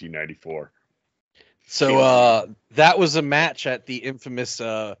until 1994. So that was a match at the infamous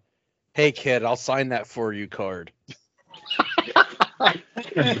 "Hey kid, I'll sign that for you" card.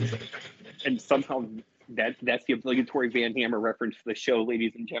 And somehow that's the obligatory Van Hammer reference to the show,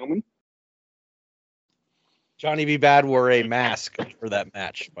 ladies and gentlemen. Johnny B. Bad wore a mask for that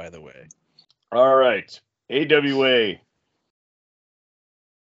match, by the way. All right. AWA.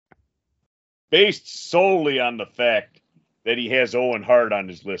 Based solely on the fact that he has Owen Hart on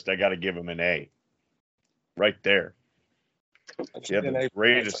his list, I got to give him an A. Right there. Yeah, the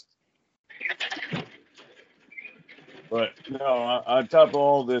greatest. But no, on top of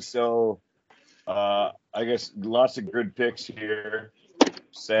all this, so I guess lots of good picks here.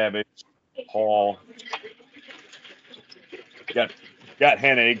 Savage, Hall, got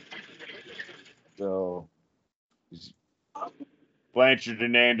Hennig. So Blanchard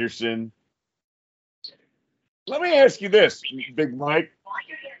and Anderson. Let me ask you this, Big Mike.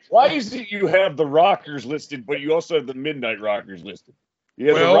 Why is it you have the Rockers listed, but you also have the Midnight Rockers listed? You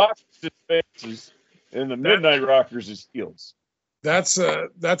have the Well, Rockers as faces and the Midnight Rockers as heels. That's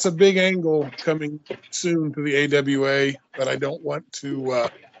a big angle coming soon to the AWA that I don't want to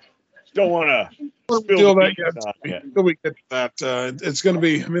Don't want to spill deal the that beans yet on yet. until we get to that. It's going to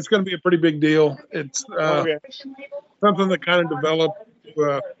be a pretty big deal. It's Okay. something that kind of developed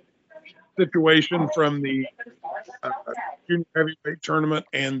a situation from the junior heavyweight tournament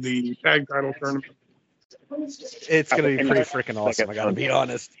and the tag title tournament. It's going to be pretty freaking awesome. I got to be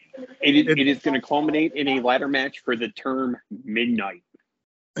honest. It is going to culminate in a ladder match for the term Midnight.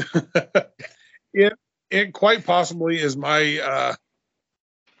 It quite possibly is my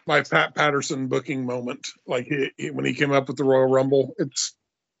my Pat Patterson booking moment. Like when he came up with the Royal Rumble, I'm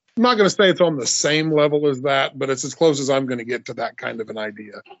not going to say it's on the same level as that, but it's as close as I'm going to get to that kind of an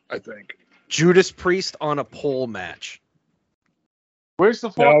idea, I think. Judas Priest on a pole match. Where's the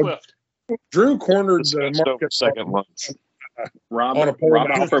forklift? Drew cornered the Discussed over market. second lunch. Rob On a pole match.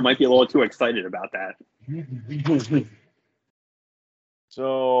 Alpha might be a little too excited about that.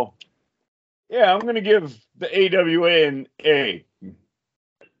 So, yeah, I'm going to give the AWA an A.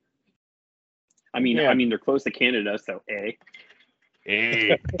 I mean, Yeah. they're close to Canada, so A.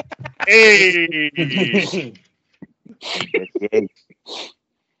 A. A.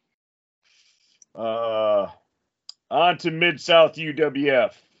 On to Mid-South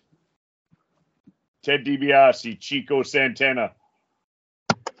UWF. Ted DiBiase, Chico Santana.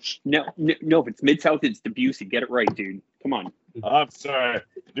 No, if it's Mid-South, it's Debussy. Get it right, dude. Come on. I'm sorry.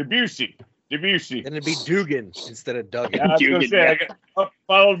 Debussy. Then it'd be Dugan instead of Duggan. I was going to Dugan, say, I got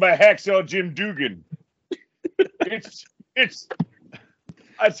followed by Hacksaw Jim Dugan. It's.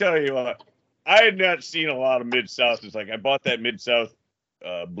 I tell you what, I had not seen a lot of Mid-South. It's like I bought that Mid-South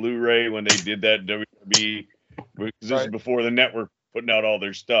Blu-ray when they did that WWE, because this is before the network putting out all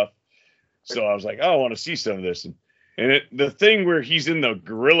their stuff. So I was like, oh, I want to see some of this. And the thing where he's in the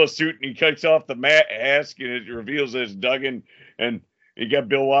gorilla suit and he cuts off the mask and it reveals that it's Duggan, and you got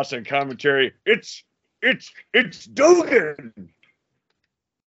Bill Watson commentary. It's Duggan.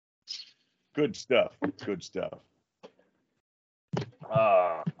 Good stuff. Good stuff.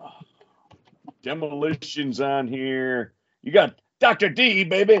 Demolition's on here. You got Dr. D,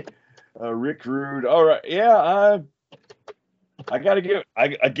 baby. Rick Rude. All right. Yeah, I gotta give.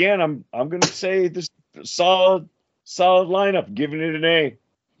 I'm gonna say this solid lineup. Giving it an A.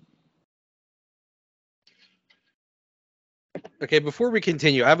 Okay, before we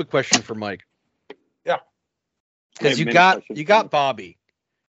continue, I have a question for Mike. Yeah. Because you got Bobby.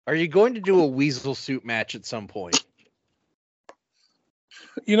 Are you going to do a weasel suit match at some point?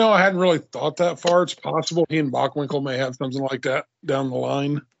 I hadn't really thought that far. It's possible he and Bockwinkel may have something like that down the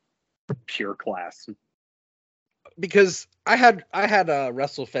line. Pure class. Because I had a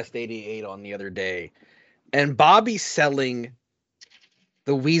WrestleFest 88 on the other day, and Bobby selling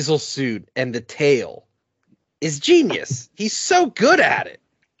the weasel suit and the tail is genius. He's so good at it.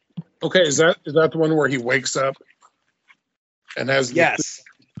 Okay, is that the one where he wakes up and has Yes.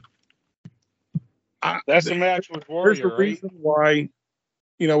 That's the match with Here's the Warrior, right? reason why,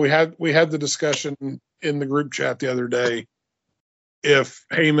 we had the discussion in the group chat the other day. If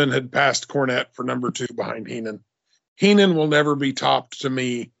Heyman had passed Cornette for number 2 behind Heenan, Heenan will never be topped to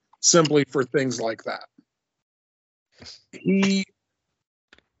me simply for things like that.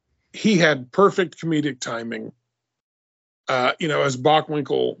 He had perfect comedic timing. As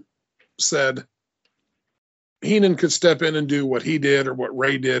Bockwinkel said, Heenan could step in and do what he did or what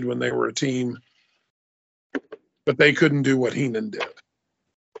Ray did when they were a team, but they couldn't do what Heenan did.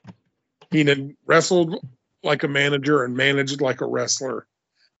 Heenan wrestled like a manager and managed like a wrestler.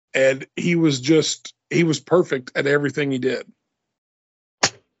 And he was perfect at everything he did.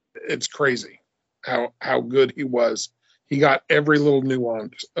 It's crazy how good he was. He got every little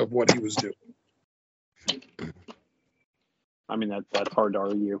nuance of what he was doing. I mean, that's hard to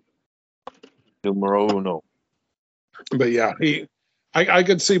argue. Numero uno. But yeah, I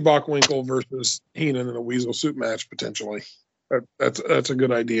could see Bockwinkel versus Heenan in a weasel suit match potentially. That's a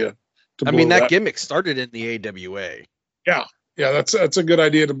good idea. That gimmick started in the AWA. Yeah, that's a good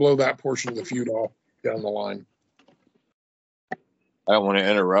idea to blow that portion of the feud off down the line. I don't want to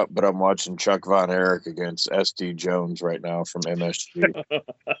interrupt, but I'm watching Chuck Von Erich against SD Jones right now from MSG.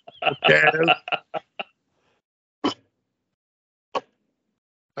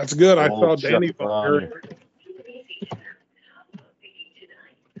 That's good. I saw Old Danny Chuck Von Von Erich.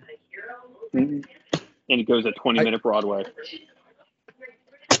 And it goes at 20-minute Broadway.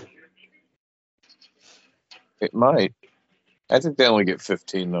 It might. I think they only get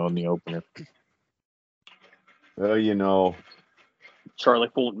 15 though in the opener. Well, you know, Charlie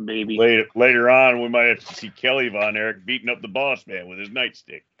Fulton, baby. later on, we might have to see Kelly Von Erich beating up the boss man with his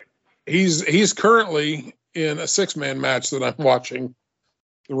nightstick. He's currently in a 6-man match that I'm watching.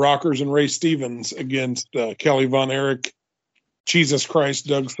 The Rockers and Ray Stevens against Kelly Von Erich, Jesus Christ,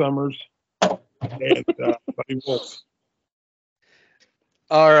 Doug Summers, and Buddy Wolf.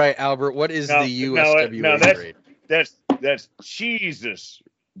 All right, Albert. What is the USWA grade? That's Jesus,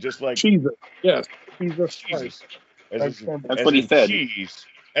 just like Jesus, yes, Jesus Jesus. Christ. That's what he said. Cheese,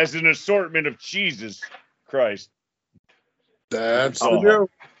 as an assortment of cheeses, Christ. That's the Oh.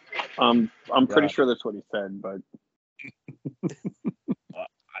 joke. I'm pretty sure that's what he said, but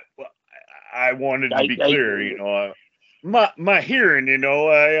I wanted to be clear, you know. My hearing, you know,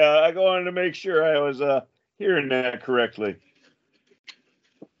 I wanted to make sure I was hearing that correctly.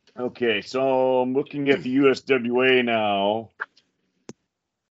 Okay, so I'm looking at the USWA now.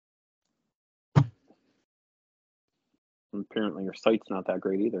 apparently your site's not that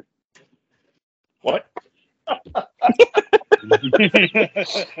great either. What?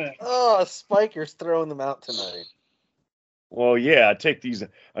 Oh, Spiker's throwing them out tonight. Well, yeah, I take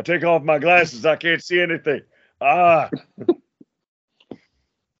off my glasses. I can't see anything.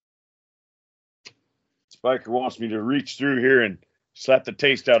 Spiker wants me to reach through here and slap the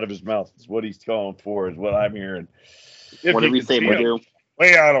taste out of his mouth. Is what he's calling for, is what I'm hearing. Whatever you say, Magoo.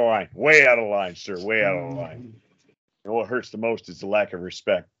 Way out of line. Way out of line, sir. Way out of line. You know what hurts the most is the lack of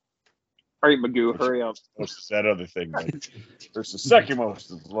respect. All right, Magoo, hurry up. Most is that other thing, but hurts the second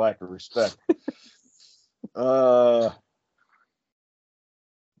most is the lack of respect. A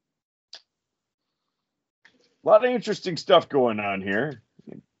lot of interesting stuff going on here.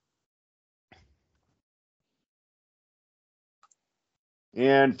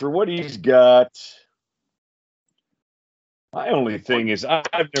 And for what he's got, my only thing is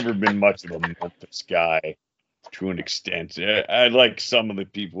I've never been much of a Memphis guy to an extent. I like some of the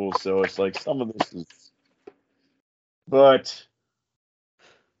people, so it's like some of this is. But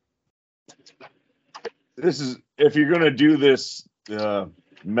this is, if you're going to do this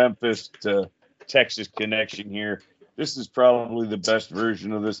Memphis to Texas connection here, this is probably the best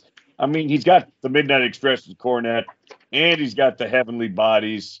version of this. I mean, he's got the Midnight Express with Cornette, and he's got the Heavenly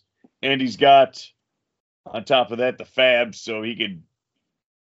Bodies, and he's got, on top of that, the Fabs, so he could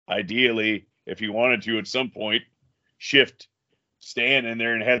ideally, if he wanted to at some point, shift Stan in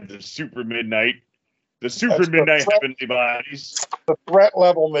there and have the Super Midnight, Heavenly Bodies. The threat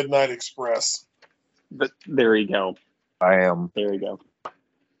level Midnight Express. There you go. I am. There you go.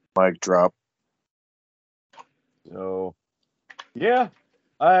 Mic drop. So, yeah.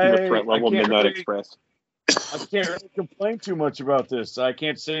 The threat level Midnight Express. I can't really complain too much about this. I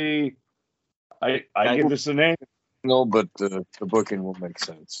can't say I give this a name. No, but the booking will make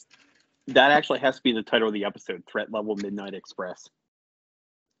sense. That actually has to be the title of the episode, Threat Level Midnight Express.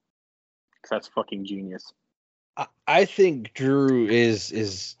 'Cause that's fucking genius. I think Drew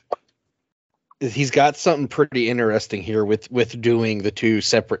is he's got something pretty interesting here with doing the two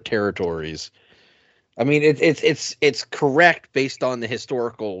separate territories. I mean, it's correct based on the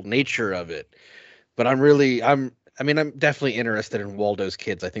historical nature of it, but I'm definitely interested in Waldo's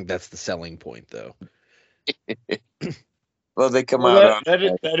Kids. I think that's the selling point, though. Well, they come out. That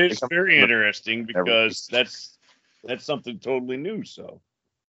is very interesting because that's something totally new. So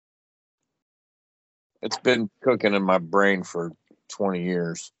it's been cooking in my brain for 20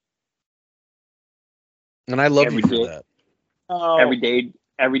 years, and I love you for that.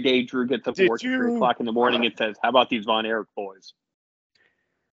 Every day, Drew gets up at work at 3 o'clock in the morning and says, "How about these Von Erich boys?"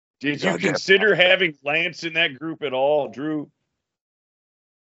 Did you consider having Lance in that group at all, Drew?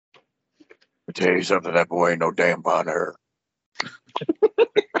 I tell you something, that boy ain't no damn Von Erich.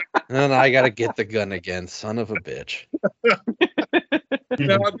 And I gotta get the gun again, son of a bitch.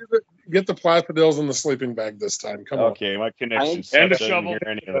 No, get the Placidils in the sleeping bag this time. Come on. Okay, my connection and a doesn't shovel. hear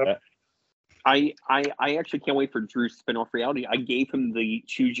any of that. I actually can't wait for Drew's spin-off reality. I gave him the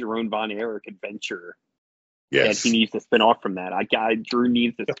Choose Your Own Von Erich adventure. Yes. And he needs to spin off from that. Drew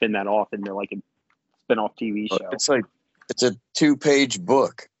needs to spin that off into like a spin-off TV show. It's a 2-page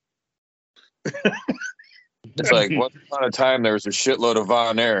book. It's like, once upon a time there was a shitload of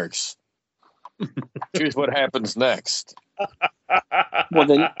Von Erichs. Here's what happens next. Well,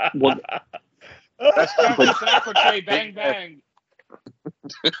 That's Kevin Safford, bang bang.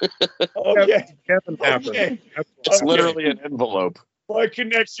 Okay. Kevin happened. It's literally an envelope. My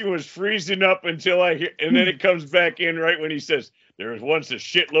connection was freezing up until I hear, and then it comes back in right when he says, "There was once a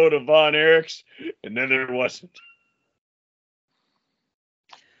shitload of Von Erichs, and then there wasn't."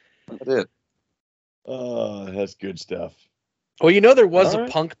 That's it. Oh, that's good stuff. Well, there was All a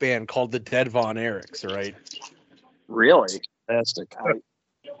right. punk band called the Dead Von Erichs, right? Really? Fantastic.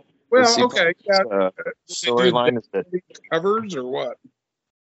 Well, okay. Yeah. Storyline is that Covers or what?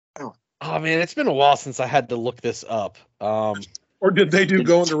 Oh man, it's been a while since I had to look this up. Or did they do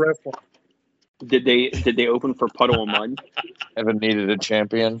go into wrestling? Did they open for Puddle of Mud? haven't needed a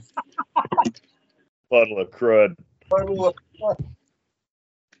champion. Puddle of crud.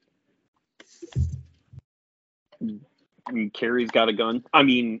 Carrie's got a gun. I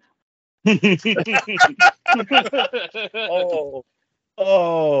mean,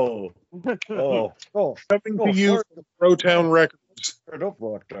 Oh. Coming to you from Protown Records.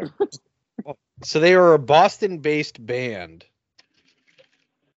 So they are a Boston-based band.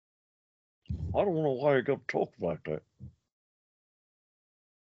 I don't know why you got to talk like that.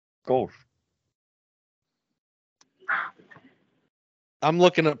 Gosh. I'm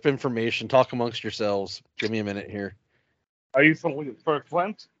looking up information. Talk amongst yourselves. Give me a minute here. Are you from for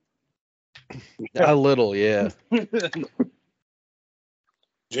Flint? A little, yeah.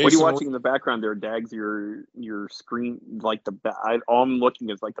 Jason, what are you watching in the background there, Dags? Your screen, like all I'm looking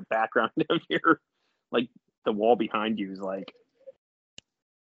is like the background of your, like the wall behind you is like.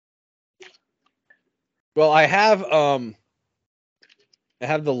 Well, I have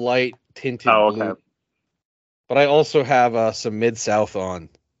the light tinted Oh, blue, okay. but I also have some Mid-South on.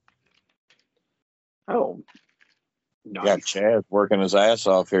 Oh, nice. Yeah, Chad working his ass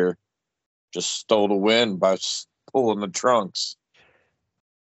off here. Just stole the win by pulling the trunks.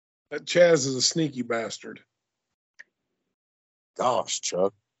 That Chaz is a sneaky bastard. Gosh,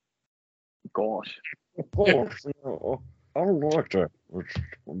 Chuck. Gosh. Of course. I don't like that.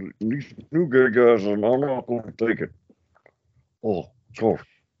 These new gay guys, and I'm not going to take it. Oh, gosh.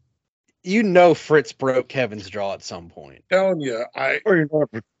 You know Fritz broke Kevin's jaw at some point. Telling you, I Hey, not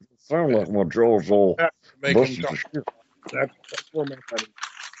to sound like my jaw's all make busted him to talk. shit. That's where my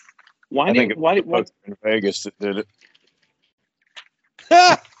money. I think it was the folks in Vegas that did it.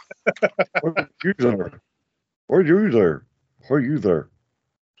 Where you there? Where you there? Where you there?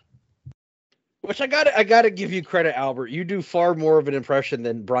 Which I gotta give you credit, Albert. You do far more of an impression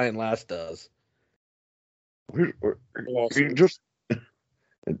than Brian Last does. He just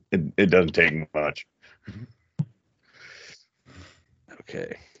it doesn't take much.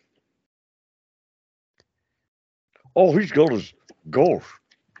 Okay. Oh, he's got his golf.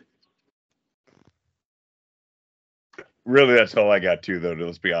 Really, that's all I got too, though.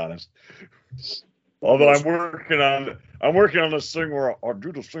 Let's be honest. Although I'm working on this thing where I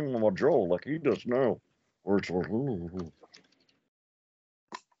do the thing with my jaw like he does now. Where it's like,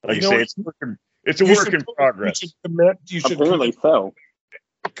 like you say, it's a work in progress. You should Apparently so.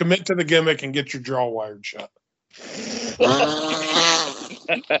 commit to the gimmick and get your jaw wired shut.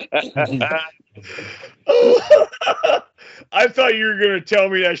 I thought you were going to tell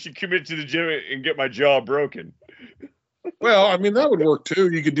me I should commit to the gym and get my jaw broken. Well, I mean, that would work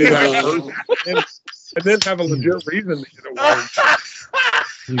too. You could do that first and then have a legit reason to get it wired shut.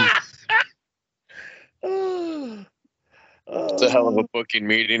 It's a hell of a booking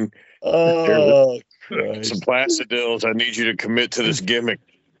meeting. Oh, Some Placidills. I need you to commit to this gimmick.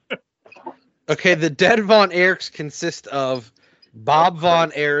 Okay, the Dead Von Erichs consist of Bob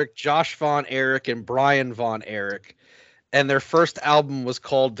Von Erich, Josh Von Erich, and Brian Von Erich. And their first album was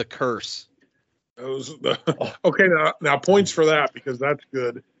called The Curse. Okay, now points for that because that's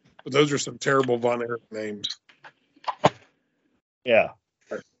good. But those are some terrible Von Erich names. yeah.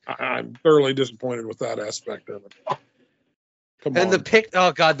 I'm thoroughly disappointed with that aspect of it. Come And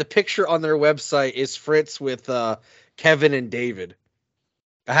on. the picture on their website is Fritz with Kevin and David.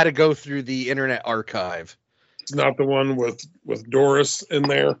 I had to go through the Internet Archive. It's not the one with Doris in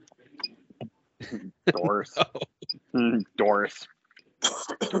there. Doris. Doris.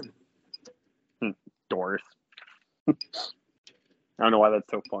 Doris. I don't know why that's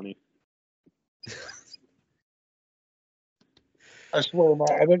so funny. I swear,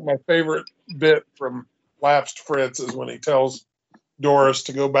 I think my favorite bit from Lapsed Fritz is when he tells Doris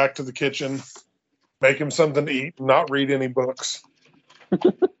to go back to the kitchen, make him something to eat, and not read any books.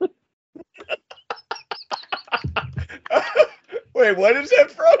 Wait, what is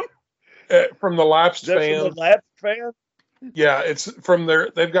that from? From the Lapsed Is that fan. from the Lapsed fan? Yeah, it's from their.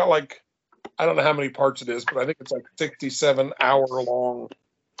 They've got like, I don't know how many parts it is, but I think it's like 67-hour long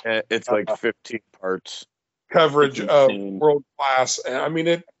It's like 15 parts. coverage of insane. world class. And I mean,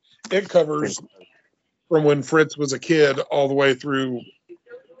 it covers from when Fritz was a kid all the way through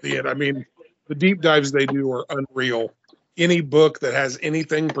the end. I mean, the deep dives they do are unreal. Any book that has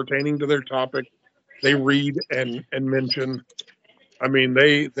anything pertaining to their topic, they read and mention. I mean,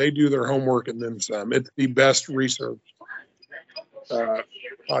 they do their homework and then some. It's the best research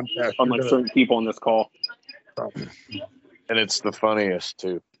podcast. Unlike certain people on this call. And it's the funniest,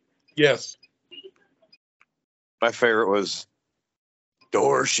 too. Yes. My favorite was,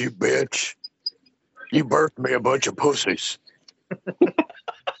 Doris, you bitch. You birthed me a bunch of pussies.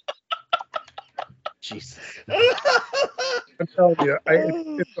 Jesus. I'm telling you,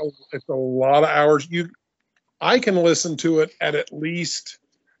 it's a lot of hours. I can listen to it at least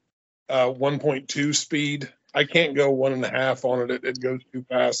 1.2 speed. I can't go 1.5 on it. It goes too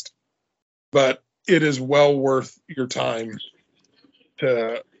fast. But it is well worth your time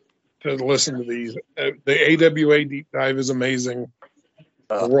to listen to these. The AWA deep dive is amazing.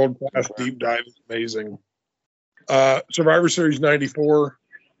 The world class deep dive is amazing. Survivor Series '94.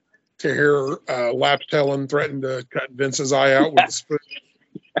 To hear Laps Tellin threaten to cut Vince's eye out with the spoon.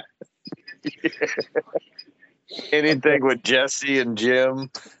 Anything with Jesse and Jim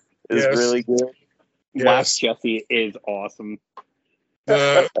is Yes. really good. Last Jesse is awesome.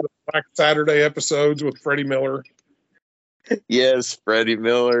 The Black Saturday episodes with Freddie Miller. Yes, Freddie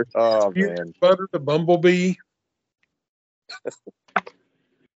Miller. Oh, man. Butter the Bumblebee.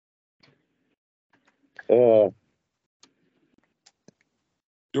 Oh,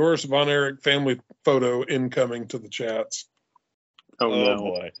 Doris Von Erich family photo incoming to the chats. Oh, Oh no.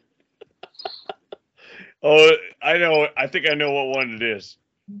 boy. Oh, I know. I think I know what one it is.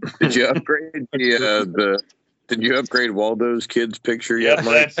 did you upgrade Did you upgrade Waldo's kids picture yet, Yep,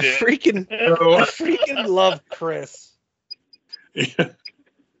 Mike? that's it. I freaking love Chris.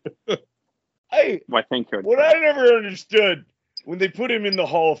 Why, thank you. What I never understood when they put him in the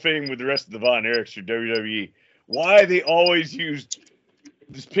Hall of Fame with the rest of the Von Erichs for WWE, why they always used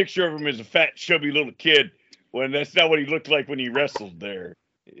this picture of him as a fat, chubby little kid when that's not what he looked like when he wrestled there.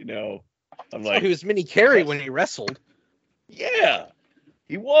 You know, I'm So like, he was Mini Carey when he wrestled. yeah,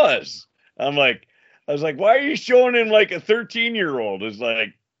 he was. I was like, why are you showing him like a 13-year-old? It's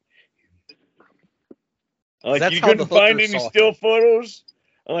like That's you how the couldn't find hooker any saw still him. photos.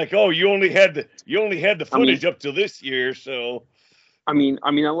 I'm like, oh, you only had the footage up till this year, so. I mean,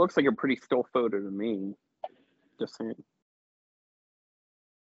 that looks like a pretty still photo to me. Just saying.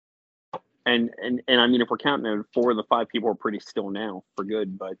 And I mean, if we're counting it, 4 of the 5 people are pretty still now for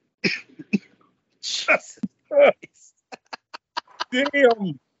good, but Jesus Christ.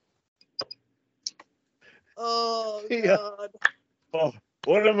 Damn. Oh, Yeah. God. Oh,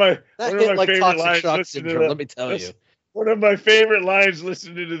 one of my That one of hit my like favorite toxic lines shock listening to syndrome, the, let me tell you. one of my favorite lines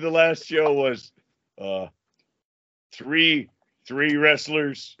listening to the last show was 3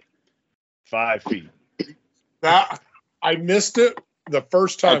 wrestlers, 5 feet. That I missed it the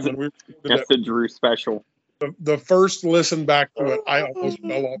first time when we recorded that's the Drew special. it. The first listen back to it, I almost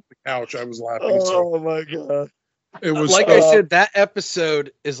fell off the couch. I was laughing so. Oh my god. It was Like so, I said, that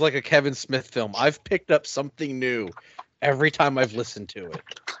episode is like a Kevin Smith film. I've picked up something new every time I've listened to it.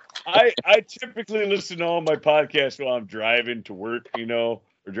 I typically listen to all my podcasts while I'm driving to work, or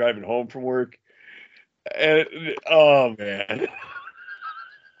driving home from work. And oh man.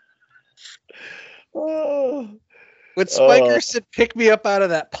 Oh. When Spiker said pick me up out of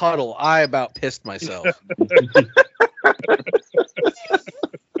that puddle, I about pissed myself.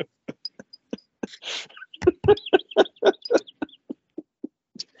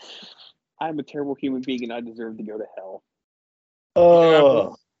 I'm a terrible human being and I deserve to go to hell.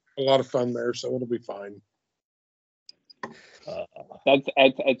 Oh. a lot of fun there, so it'll be fine. That's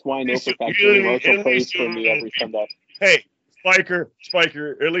why I know for a fact Jimmy Marshall plays for me every Sunday. Hey, Spiker,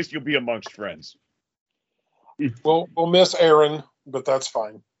 at least you'll be amongst friends. We'll miss Aaron, but that's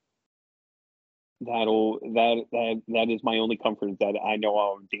fine. That is my only comfort, is that I know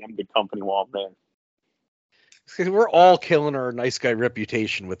I'll have damn good company while I'm there. Because we're all killing our nice guy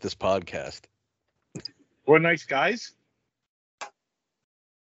reputation with this podcast. We're nice guys.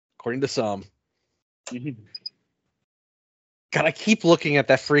 According to some. God, I keep looking at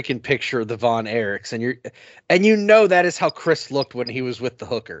that freaking picture of the Von Erichs, and you know that is how Chris looked when he was with the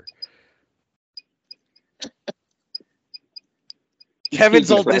hooker.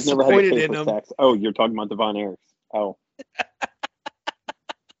 Kevin's all I've never had to disappointed pay in for him. sex. Oh, you're talking about the Von Erichs. Oh.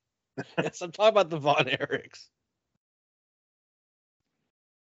 Yes, I'm talking about the Von Erichs.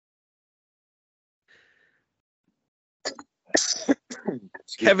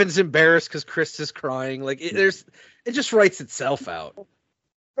 Kevin's embarrassed because Chris is crying. Like it just writes itself out.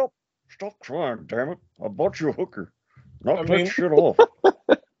 Stop crying, damn it! I bought you a hooker. Knock I that mean- shit off.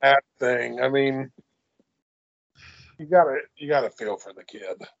 That thing. I mean, you gotta feel for the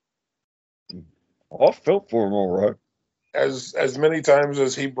kid. I felt for him all right. As many times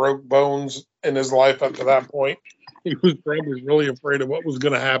as he broke bones in his life up to that point, he was probably really afraid of what was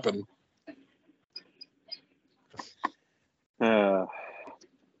going to happen.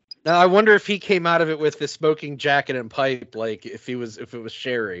 Now I wonder if he came out of it with the smoking jacket and pipe, like if it was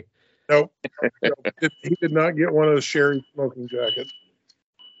Sherry. Nope. He did not get one of the Sherry smoking jackets.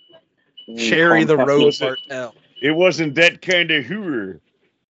 Sherry the Rose Was it- Martel. It wasn't that kind of hooer.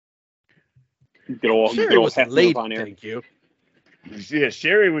 Sherry was a Hefner lady, on air. thank you. Yeah,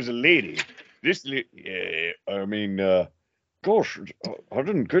 Sherry was a lady. I mean, gosh,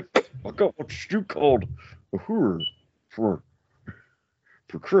 I got what you called a hooer for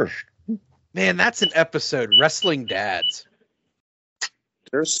Chris. Man, that's an episode. Wrestling Dads. Is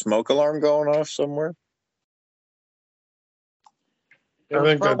there a smoke alarm going off somewhere? I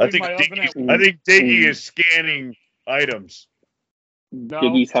think that- I think Diggy is scanning items.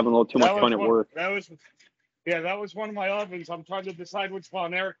 Diggy's having a little too much fun at work. That was one of my ovens. I'm trying to decide which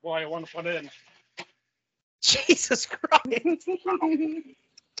Von Erich boy I want to put in. Jesus Christ.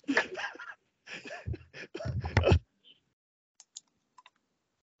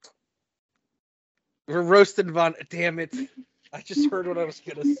 We're roasting Von. Damn it. I just heard what I was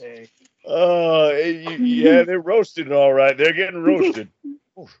going to say. Yeah, they're roasted all right. They're getting roasted.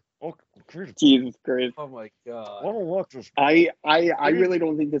 Jesus Christ. Oh my God. I don't like this. I really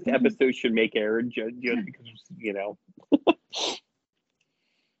don't think this episode should make air just because, you know.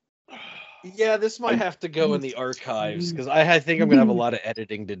 Yeah, this might have to go in the archives because I think I'm going to have a lot of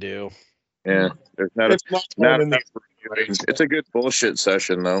editing to do. Yeah, there's not It's not in the- it's a good bullshit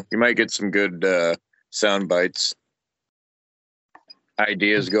session though. You might get some good sound bites,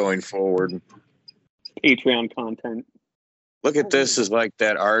 ideas going forward. Patreon content. Look at this as like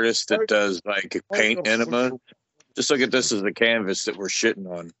that artist that does like paint enema. Just look at this as the canvas that we're shitting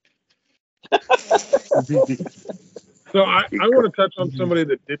on. So I want to touch on somebody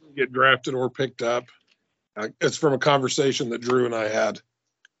that didn't get drafted or picked up. It's from a conversation that Drew and I had,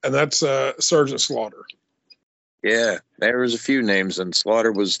 and that's Sergeant Slaughter. Yeah, there was a few names, and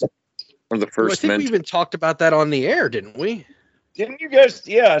Slaughter was one of the Well, I first think we mentioned. even talked about that on the air, didn't we? Didn't you guys?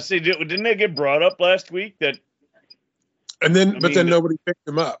 Yeah, see, didn't they get brought up last week? That And then, I but mean, then nobody picked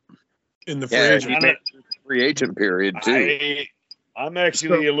him up in the free Yeah, agent. he made the free agent period too. I'm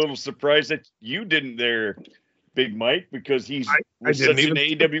actually a little surprised that you didn't there, Big Mike, because he's I was didn't such an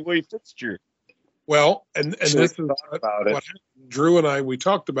even- AWA fixture. Well, and this is about it. what happened. Drew and I, we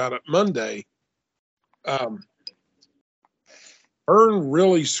talked about it Monday. Hearn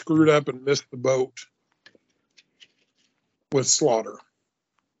really screwed up and missed the boat with Slaughter.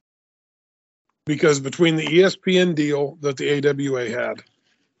 Because between the ESPN deal that the AWA had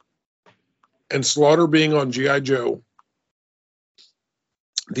and Slaughter being on G.I. Joe,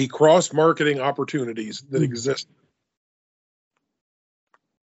 the cross-marketing opportunities that exist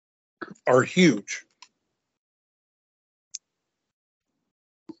are huge.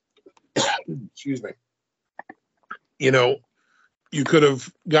 Excuse me. You know, you could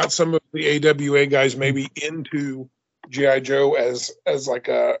have got some of the AWA guys maybe into G.I. Joe as like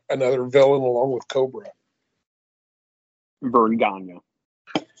another villain along with Cobra. Vern Gagne.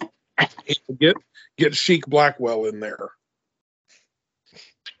 Get Sheik Blackwell in there.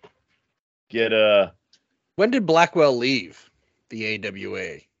 Get When did Blackwell leave the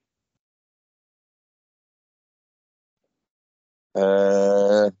AWA?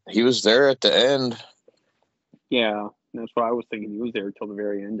 He was there at the end. Yeah, that's what I was thinking. He was there till the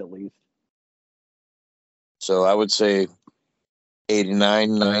very end, at least. So I would say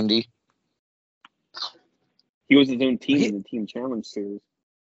 89, 90. He was his own team in the Team Challenge series.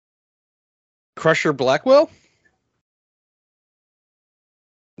 Crusher Blackwell?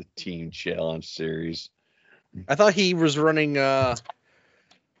 the Teen Challenge series. I thought he was running. What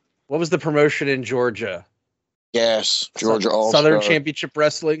was the promotion in Georgia? Yes, Georgia All-Star. Southern Championship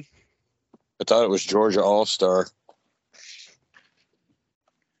Wrestling. I thought it was Georgia All-Star.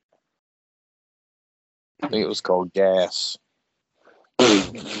 I think it was called Gas.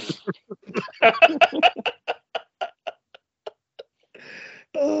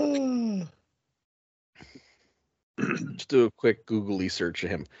 Just do a quick googly search of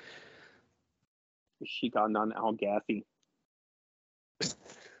him. She got on Al Gassy.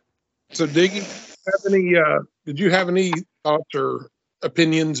 So, Diggy, did you have any thoughts or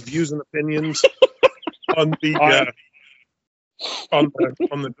opinions, views and opinions on the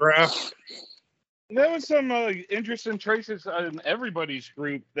on the draft? There was some interesting traces in everybody's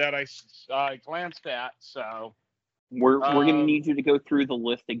group that I glanced at. So We're gonna need you to go through the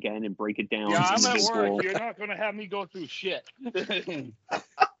list again and break it down. yeah, I'm at individual. work. You're not gonna have me go through shit.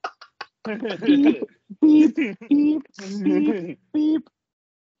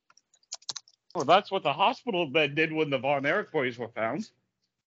 Well, that's what the hospital bed did when the Von Erich boys were found.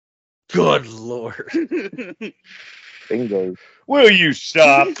 Good Lord. Bingo. Will you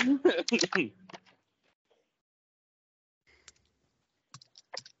stop?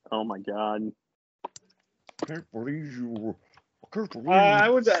 Oh my God. Can't believe you. Can't believe I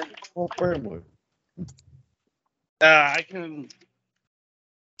would. your family. I can.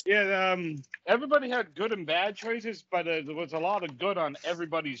 Yeah. Everybody had good and bad choices, but there was a lot of good on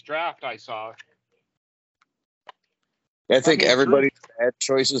everybody's draft I saw. I think I mean, everybody's bad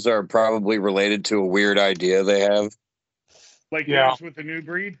choices are probably related to a weird idea they have. Like Yeah. yours with the new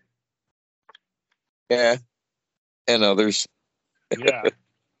breed. Yeah. And others. Yeah.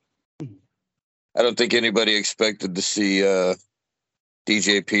 I don't think anybody expected to see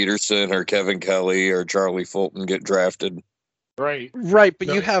DJ Peterson or Kevin Kelly or Charlie Fulton get drafted. Right. Right, but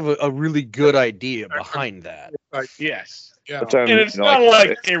No. you have a really good idea behind that. Yes. Yeah. Sometimes, And it's you know, not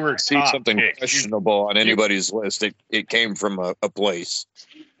like they were see top something picks. questionable on anybody's list. It came from a place.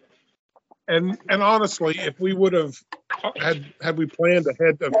 And honestly, if we would have had we planned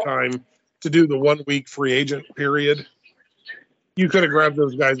ahead of time to do the 1 week free agent period, you could have grabbed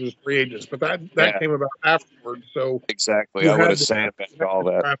those guys as free agents. But that Yeah. came about afterwards. So Exactly. you I would had have to- sandbagged all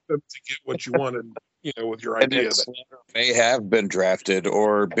that. draft them to get what you wanted, with your And then idea. Slaughter may have been drafted,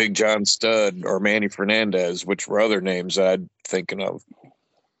 or Big John Studd, or Manny Fernandez, which were other names I'm thinking of.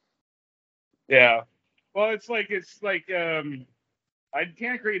 Yeah. Well, it's like I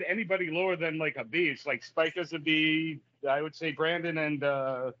can't grade anybody lower than like a B. It's like Spike is a B. I would say Brandon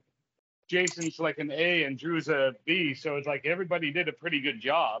and Jason's like an A, and Drew's a B. So it's like everybody did a pretty good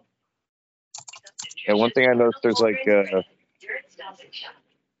job. And one thing I noticed, there's like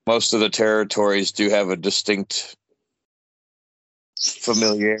most of the territories do have a distinct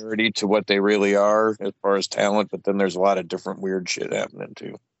familiarity to what they really are as far as talent, but then there's a lot of different weird shit happening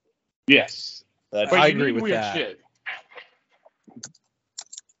too. Yes. That's But I you agree need with weird that. shit.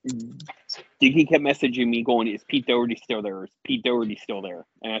 Diggy kept messaging me going, "Is Pete Doherty still there? Is Pete Doherty still there?"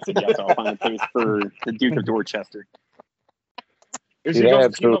 And I said, "Yes, I'll find a place for the Duke of Dorchester." Is he Yeah, going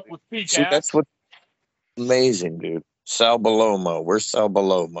to team absolutely. up with Pete? See, that's what's amazing, dude. Sal Balomo. Where's Sal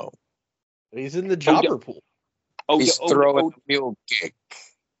Balomo? He's in the jobber pool. He's throwing a mule kick.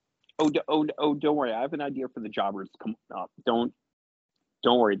 Don't worry. I have an idea for the jobbers. Come up. Don't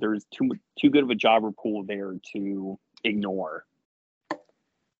worry. There's too good of a jobber pool there to ignore.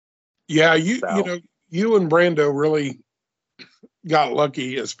 Yeah, So. you and Brando really got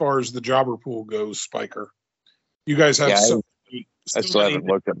lucky as far as the jobber pool goes, Spiker. You guys have I still haven't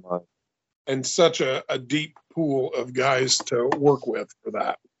looked at mine. and such a deep pool of guys to work with for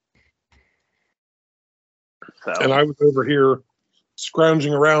that. So. And I was over here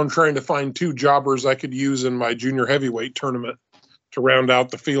scrounging around trying to find 2 jobbers I could use in my junior heavyweight tournament to round out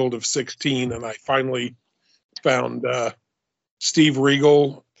the field of 16. And I finally found Steve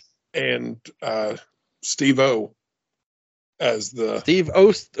Regal and Steve O as the Steve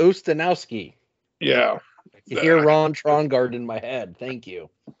Ostanowski. yeah. I can hear Ron Trongard in my head. Thank you.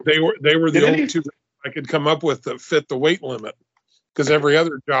 They were the Did only any- 2 I could come up with that fit the weight limit, because every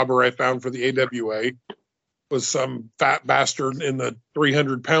other jobber I found for the AWA was some fat bastard in the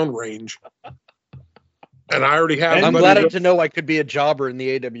 300-pound range. And I already have. I'm Buddy glad Rose, to know I could be a jobber in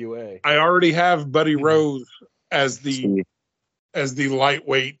the AWA. I already have Buddy Rose as the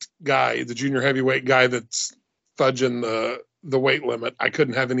lightweight guy, the junior heavyweight guy that's fudging the weight limit. I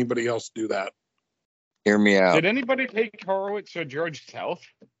couldn't have anybody else do that. Hear me out. Did anybody take Horowitz or George South?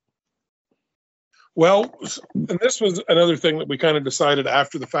 Well, and this was another thing that we kind of decided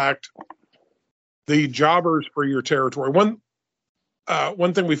after the fact. The jobbers for your territory. One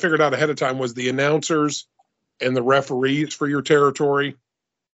thing we figured out ahead of time was the announcers and the referees for your territory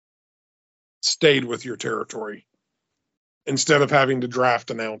stayed with your territory instead of having to draft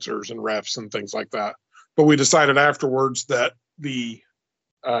announcers and refs and things like that. But we decided afterwards that the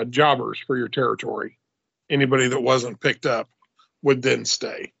jobbers for your territory, anybody that wasn't picked up, would then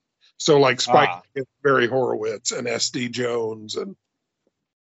stay. So like Spike, Barry Horowitz and SD Jones and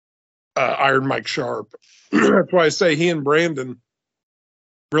Iron Mike Sharp. That's why I say he and Brandon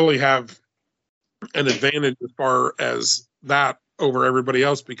really have an advantage as far as that over everybody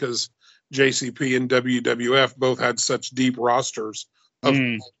else, because JCP and WWF both had such deep rosters of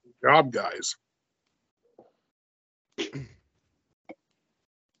job guys.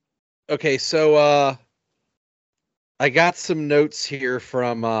 Okay, so I got some notes here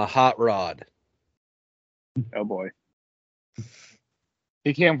from Hot Rod. Oh boy.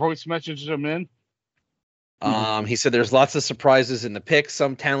 He can't voice message them in. He said there's lots of surprises in the picks,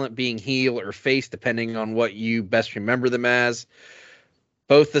 some talent being heel or face, depending on what you best remember them as.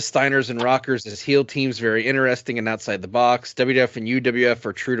 Both the Steiners and Rockers as heel teams, very interesting and outside the box. WWF and UWF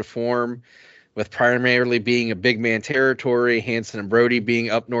are true to form. with primarily being a big man territory. Hanson and Brody being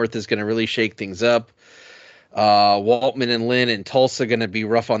up north is going to really shake things up. Waltman and Lynn and Tulsa going to be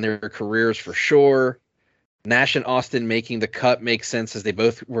rough on their careers for sure. Nash and Austin making the cut makes sense as they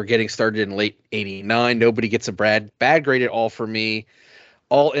both were getting started in late 89. Nobody gets a bad grade at all for me.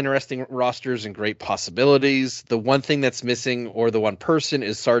 All interesting rosters and great possibilities. The one thing that's missing, or the one person,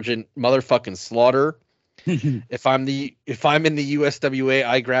 is Sergeant motherfucking Slaughter. If I'm in the USWA,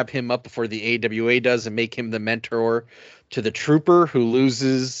 I grab him up before the AWA does and make him the mentor to the Trooper who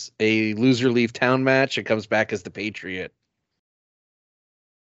loses a loser leave town match and comes back as the Patriot.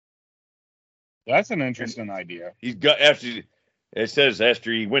 That's an interesting idea. He's got after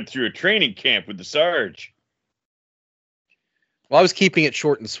he went through a training camp with the Sarge. Well, I was keeping it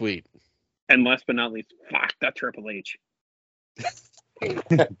short and sweet. And last but not least, fuck that Triple H.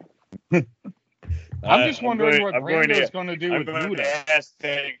 I'm just wondering what Brando's going to do with I'm going Buddha. to ask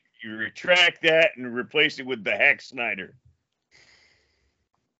that you retract that and replace it with the Hack Snyder.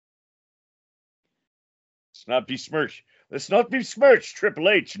 Let's not besmirch. Let's not besmirch Triple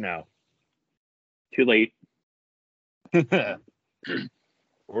H now. Too late.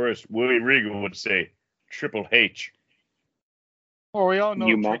 Or as Willie Regal would say, Triple H. Well, we all know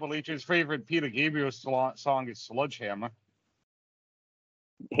You might- Triple H's favorite Peter Gabriel song is Sledgehammer.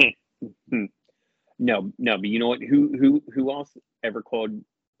 No, but you know what? Who else ever called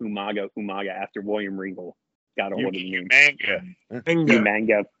Umaga after William Regal? Got a hold of him. Manga.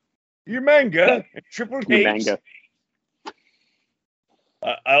 Umanga. Your manga. Triple H. Umanga.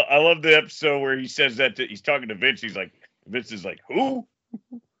 I love the episode where he says that he's talking to Vince. Vince is like, who?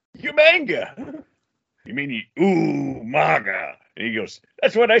 Your manga. You mean Umaga? And he goes,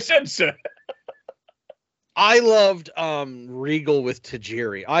 that's what I said, sir. I loved Regal with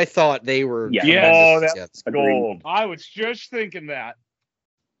Tajiri. I thought they were Yeah. tremendous. Oh, that's gold. I was just thinking that.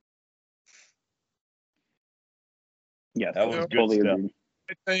 Yes, That was good totally stuff.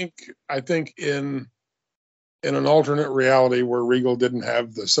 agreed. I think in an alternate reality where Regal didn't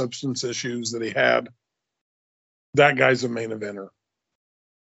have the substance issues that he had, that guy's a main eventer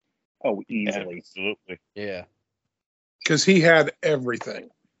Oh, easily. Absolutely. Yeah. because he had everything.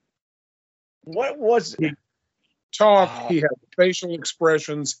 What was it? Talk, he had facial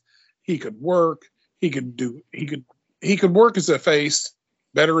expressions, he could work, he could work as a face,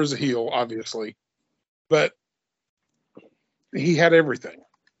 better as a heel, obviously, but he had everything.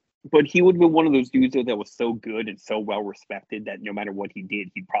 But he would be one of those dudes though, that was so good and so well respected that no matter what he did,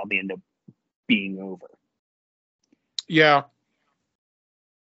 he'd probably end up being over. Yeah.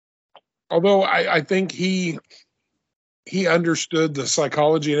 Although I think he understood the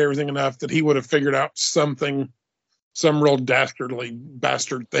psychology and everything enough that he would have figured out some real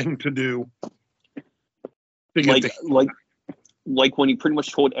bastard thing to do. To get Like when he pretty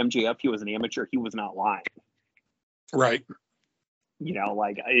much told MJF he was an amateur, he was not lying. right. You know,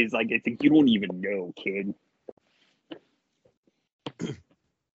 it's like you don't even know, kid.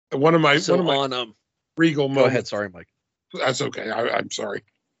 One of my Regal Go moments. ahead, sorry, Mike. That's okay. I'm sorry.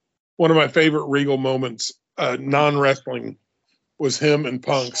 One of my favorite Regal moments, non-wrestling, was him and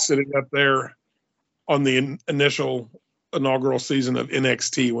Punk sitting up there on the inaugural season of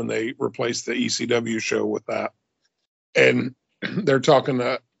NXT when they replaced the ECW show with that. And they're talking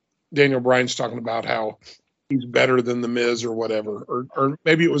Daniel Bryan's talking about how he's better than The Miz or whatever. Or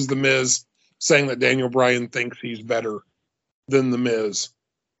maybe it was The Miz saying that Daniel Bryan thinks he's better than The Miz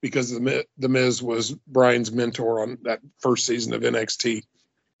because The Miz was Bryan's mentor on that first season of NXT.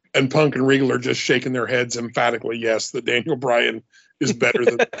 And Punk and Regal are just shaking their heads emphatically, yes, that Daniel Bryan is better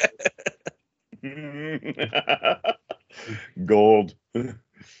than Gold.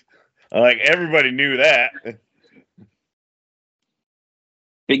 Like everybody knew that.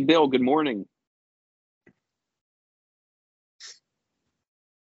 Big Bill, good morning.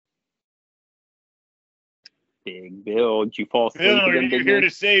 Big Bill, did you fall asleep Bill, are again, you Big here Bill?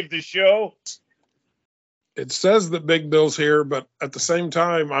 to save the show? It says that Big Bill's here, but at the same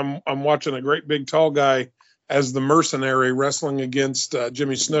time, I'm watching a great big tall guy as the mercenary wrestling against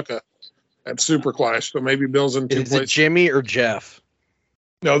Jimmy Snuka at Super Clash. So maybe Bill's in two Is it places. Jimmy or Jeff?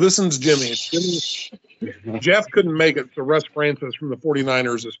 No, this one's Jimmy. It's Jimmy. Jeff couldn't make it, so Russ Francis from the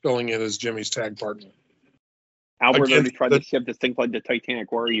 49ers is filling in as Jimmy's tag partner. Albert Against already tried to ship this thing like the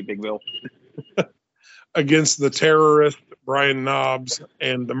Titanic. Where are you, Big Bill? Against the terrorist Brian Knobs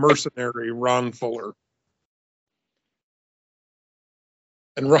and the mercenary Ron Fuller.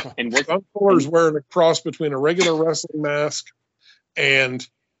 And Ron Fuller's wearing a cross between a regular wrestling mask and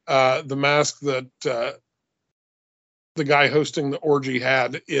the mask that the guy hosting the orgy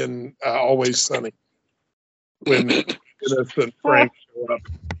had in Always Sunny when Dennis and Frank show up.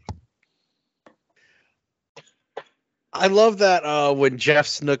 I love that when Jeff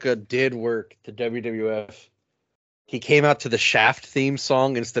Snuka did work the WWF, he came out to the Shaft theme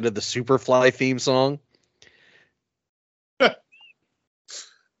song instead of the Superfly theme song.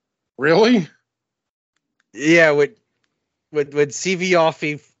 Really? Yeah, when CV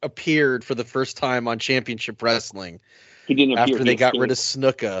Offie appeared for the first time on Championship Wrestling He didn't appear. after they got rid of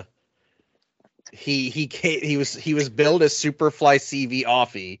Snuka, he was billed as Superfly CV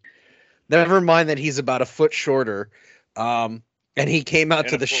Offie. Never mind that he's about a foot shorter. And he came out And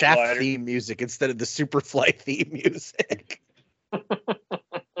to a the foot Shaft wider. theme music instead of the Superfly theme music.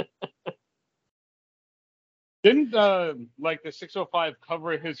 Didn't like the 605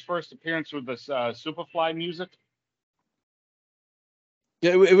 cover his first appearance with this Superfly music?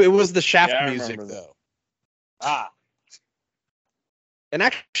 Yeah, it was the Shaft Yeah, I music remember that. though. Ah, And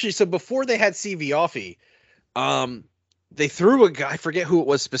actually, so before they had CV Offie, they threw a guy. I forget who it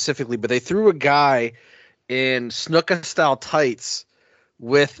was specifically, but they threw a guy in Snuka style tights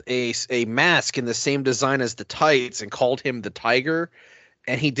with a mask in the same design as the tights and called him the Tiger.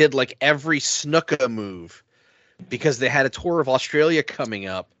 And he did like every Snuka move because they had a tour of Australia coming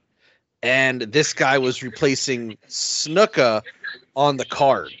up. And this guy was replacing Snuka on the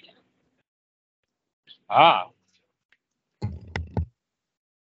card. I'm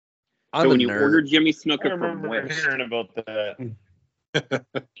So a when you nerd. ordered Jimmy I Snuka from remember Wish, hearing about that.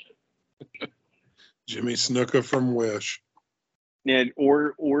 Jimmy Snuka from Wish. and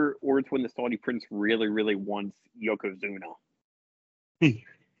or it's when the Saudi prince really, really wants Yokozuna.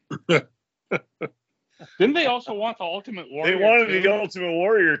 didn't they also want the Ultimate Warrior? They wanted too? the Ultimate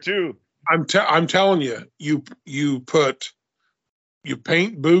Warrior too. I'm telling you, you paint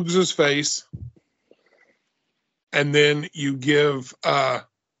Boogs' face, and then you give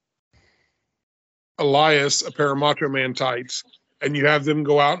Elias a pair of Macho Man tights, and you have them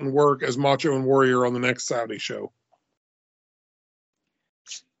go out and work as Macho and Warrior on the next Saudi show.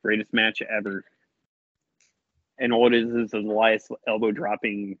 Greatest match ever. And all it is Elias elbow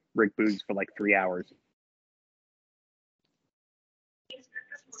dropping Rick Boogs for like 3 hours.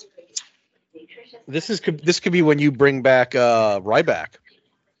 This could be when you bring back Ryback.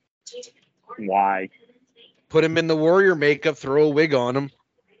 Why? Put him in the Warrior makeup, throw a wig on him.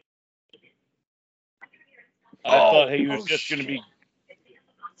 I thought he was just going to be.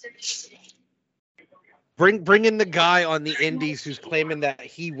 Bring in the guy on the Indies who's claiming that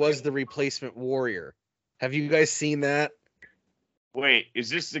he was the replacement Warrior. Have you guys seen that? Wait, is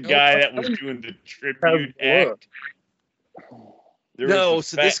this the guy that was doing the tribute Has act? No,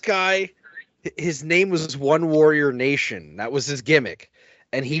 so this guy, his name was One Warrior Nation. That was his gimmick.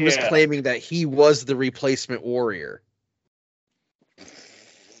 And he was claiming that he was the replacement Warrior.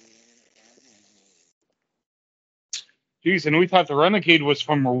 Jeez, and we thought the Renegade was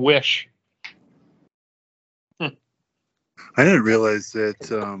from a Wish. I didn't realize that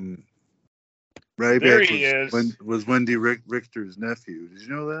There Ryback he is. was Wendy Richter's nephew. Did you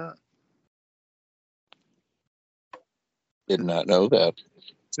know that? Did not know that.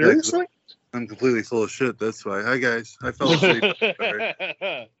 Seriously? I'm completely full of shit. That's why. Hi guys. I fell asleep. Sorry.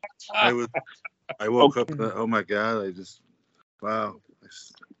 I woke up. Oh my god! Wow.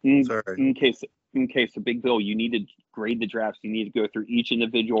 Sorry. In case of Big Bill, you need to grade the drafts. You need to go through each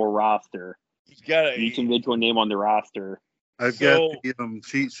individual roster, He's got each individual name on the roster. I've got the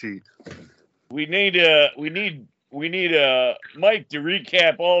cheat sheet. We need Mike to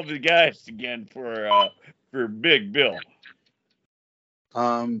recap all the guys again for Big Bill.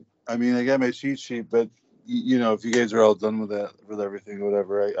 I mean, I got my cheat sheet, but if you guys are all done with that, with everything,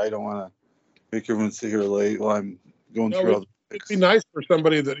 whatever, I don't want to make everyone sit here late while I'm going through all the It'd be nice for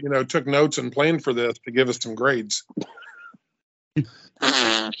somebody that took notes and planned for this to give us some grades.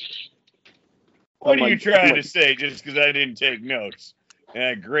 What are you trying to say? Just because I didn't take notes and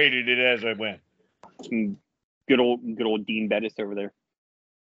I graded it as I went. Good old Dean Bettis over there.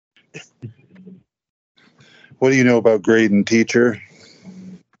 What do you know about grading, teacher?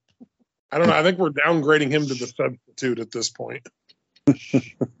 I don't know. I think we're downgrading him to the substitute at this point.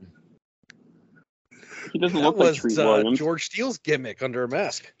 He doesn't That look like was Treat Williams. George Steele's gimmick under a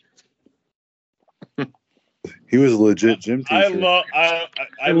mask. He was a legit gym teacher.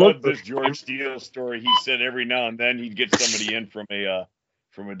 I love this George Steele story. He said every now and then he'd get somebody in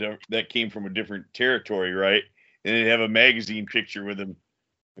that came from a different territory, right? And they'd have a magazine picture with him,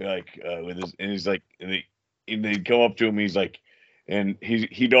 with his, and he's like, and they'd come up to him. He's like, and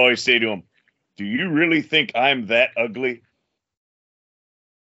he'd always say to him, "Do you really think I'm that ugly?"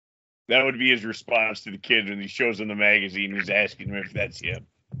 That would be his response to the kid when he shows him the magazine. He's asking him if that's him.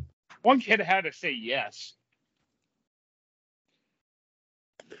 One kid had to say yes.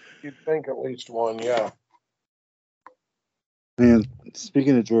 You'd think at least one, yeah. Man,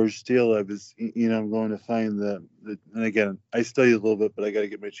 speaking of George Steele, I'm going to find and again, I studied a little bit, but I got to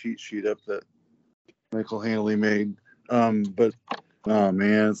get my cheat sheet up that Michael Hanley made. But oh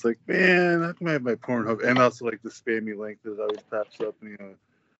man, it's like, man, how come I have my Pornhub and also like the spammy link that always pops up?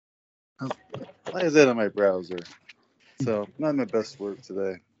 Why is that on my browser? So not my best work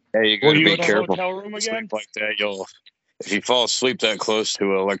today. Hey, you Were got to you be in a careful. hotel room again? Sleep like that, if you fall asleep that close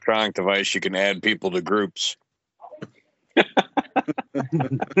to an electronic device, you can add people to groups.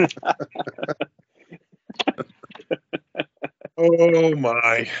 Oh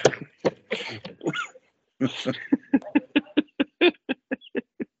my!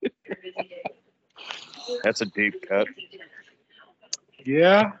 That's a deep cut.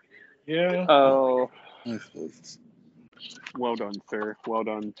 Yeah. Oh, I suppose. well done, sir. Well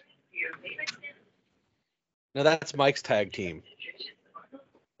done. No, that's Mike's tag team.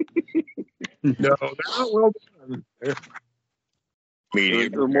 No, they're not well done.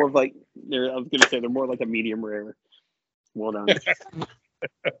 Medium. They're more of like I was gonna say they're more like a medium rare. Well done.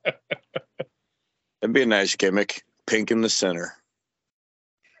 That'd be a nice gimmick. Pink in the center.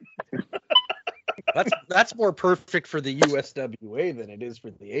 That's more perfect for the USWA than it is for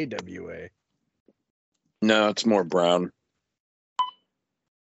the AWA. No, it's more brown.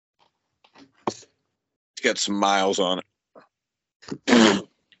 It's got some miles on it.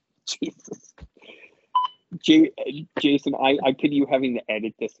 Jesus. Jason, I pity you having to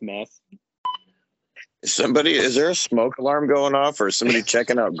edit this mess. Is there a smoke alarm going off, or is somebody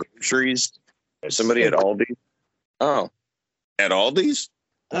checking out groceries? Somebody at Aldi? Oh, at Aldi's?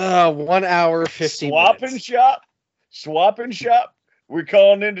 1 hour 50 Swap minutes. and shop? Swap and shop? We're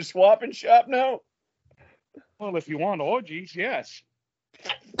calling into swap and shop now? Well, if you want orgies, yes.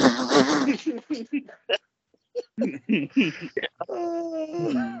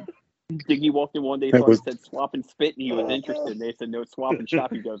 Diggy walked in one day, so I said swap and spit, and he was interested. And they said no swap and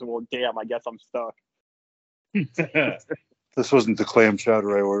shop. He goes, well, damn, I guess I'm stuck. This wasn't the clam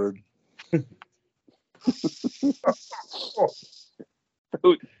chowder I ordered.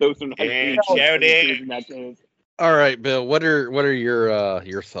 Those are not Hey, food Jody. in that case. All right, Bill. What are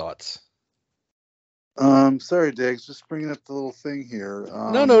your thoughts? Sorry, Diggs. Just bringing up the little thing here.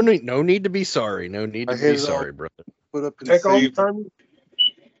 No need to be sorry. No need to I be hate it sorry, all. brother. Put up and Take all the saved. time.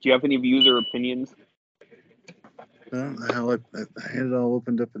 Do you have any views or opinions? I had it all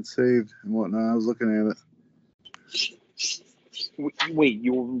opened up and saved and whatnot. I was looking at it. Wait,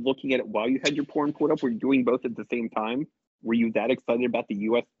 you were looking at it while you had your porn pulled up? Were you doing both at the same time? Were you that excited about the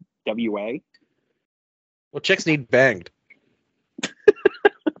USWA? Well, chicks need banged.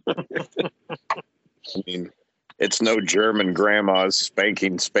 I mean, it's no German grandmas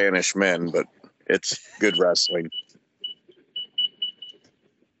spanking Spanish men, but it's good wrestling.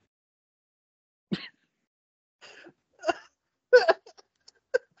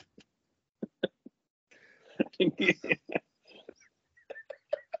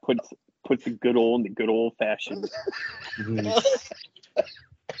 Puts the good old in the good old fashioned.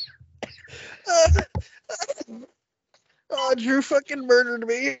 Oh, Drew fucking murdered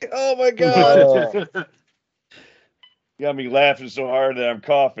me. Oh my god. Got me laughing so hard that I'm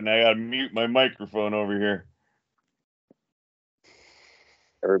coughing. I gotta mute my microphone over here.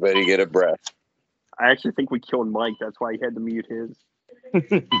 Everybody get a breath. I actually think we killed Mike. That's why he had to mute his.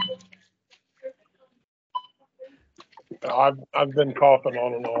 I've been coughing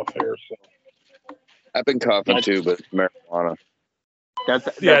on and off here, so I've been coughing too, but marijuana. That's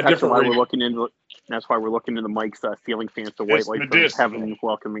Yeah, actually different why reason. we're looking into. That's why we're looking into Mike's ceiling fans to white It's light for medicinal. heaven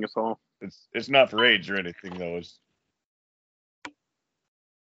welcoming us all. It's not for AIDS or anything though. It's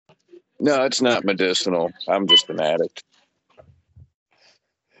No, it's not medicinal. I'm just an addict.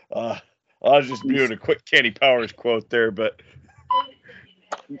 I was just doing a quick Kenny Powers quote there, but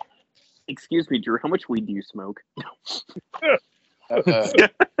Excuse me, Drew. How much weed do you smoke? I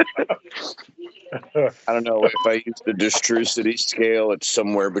don't know. If I use the Distrucity scale, it's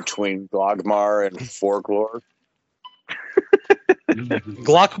somewhere between Glogmar and Folklore.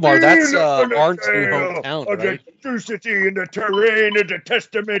 Glockmar, that's Arn's new hometown, of right? the Distrucity in the terrain of the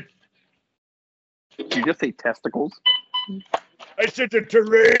testament. Did you just say testicles? I said the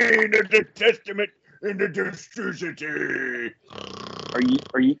terrain of the testament in the Distrucity.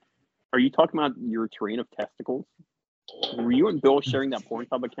 Are you talking about your terrain of testicles? Were you and Bill sharing that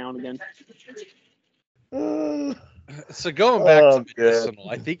Pornhub account again? So going back Oh, to medicinal,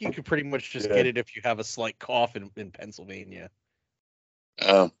 I think you could pretty much just get it if you have a slight cough in Pennsylvania.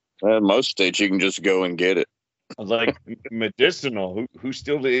 Most states you can just go and get it. I was like medicinal. Who's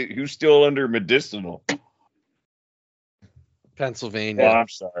still under medicinal? Pennsylvania. Oh, I'm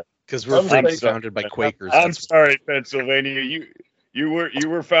sorry. Because we're I'm founded by Quakers. I'm that's- sorry, Pennsylvania. You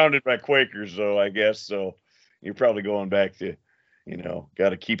were founded by Quakers, though, I guess. So you're probably going back to, got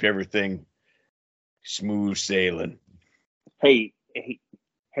to keep everything smooth sailing. Hey,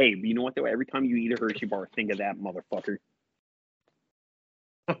 you know what though? Every time you eat a Hershey bar, think of that motherfucker.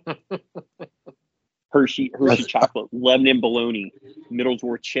 Hershey chocolate, lemon and bologna,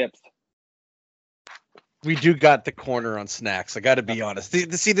 Middlesworth chips. We do got the corner on snacks. I got to be honest. See,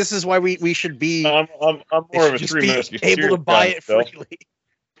 this is why we should be. I'm they more should of a just Three be Musketeers able to buy guy, it though. freely.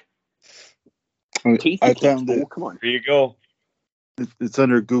 Tasty I cakes, found fool. it. Come on. There you go. It's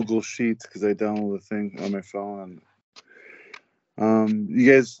under Google Sheets because I downloaded the thing on my phone.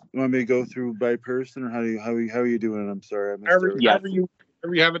 You guys want me to go through by person, or how are you doing it? I'm sorry, I missed everything. Yeah. However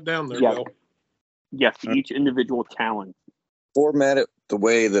you have it down there, Yeah. Bill. Yes, each individual talent. Format it the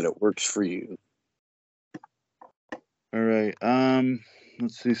way that it works for you. All right.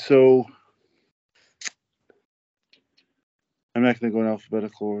 Let's see. So I'm not going to go in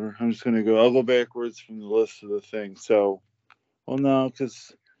alphabetical order. I'm just going to go. I'll go backwards from the list of the thing. So, well, no,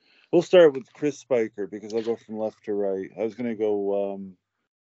 because we'll start with Chris Spiker because I'll go from left to right. I was going to go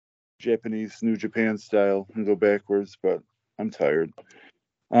Japanese New Japan style and go backwards, but I'm tired.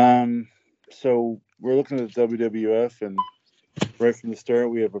 So we're looking at the WWF, and right from the start,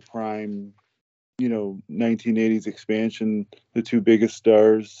 we have a prime, 1980s expansion, the two biggest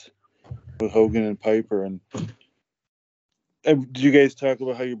stars with Hogan and Piper. And did you guys talk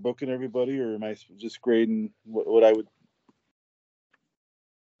about how you're booking everybody, or am I just grading what I would?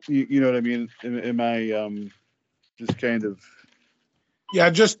 You know what I mean? Am I just kind of? Yeah,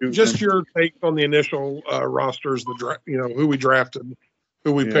 just your take on the initial rosters, who we drafted,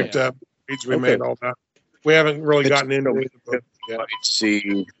 who we picked up, trades we made, all that. We haven't really gotten into it yet.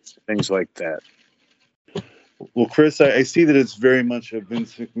 See things like that. Well, Chris, I see that it's very much a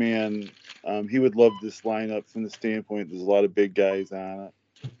Vince McMahon. He would love this lineup from the standpoint there's a lot of big guys on it,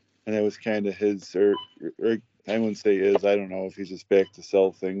 and that was kind of his, or I wouldn't say is. I don't know if he's just back to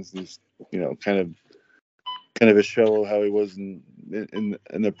sell things. He's kind of a shell of how he was in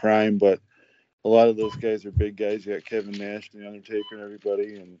the prime, but a lot of those guys are big guys. You got Kevin Nash, and the Undertaker, and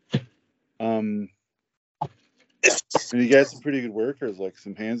everybody, and you got some pretty good workers like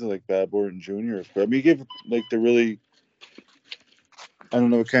some hands like Bob Orton Jr. But I mean, you give like the really, I don't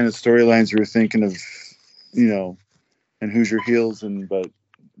know what kind of storylines you were thinking of, and who's your heels, but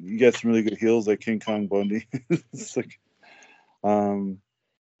you got some really good heels like King Kong Bundy. It's like, so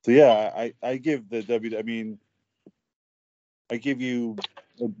yeah, I give the I mean, I give you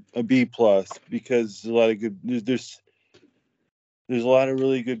a B plus because there's a lot of good. There's a lot of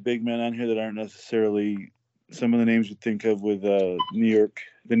really good big men on here that aren't necessarily some of the names you think of with the New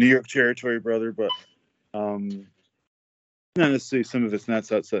York Territory brother, but not necessarily some of it's not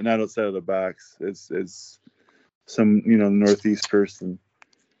outside of the box. It's some Northeast person.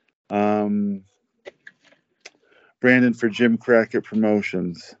 Brandon for Jim Crockett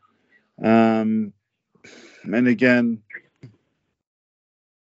Promotions, and again,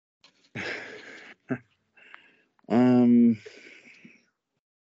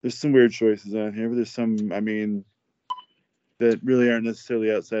 there's some weird choices on here, but there's some, I mean, that really aren't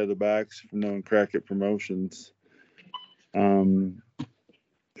necessarily outside of the box from knowing Crockett Promotions. But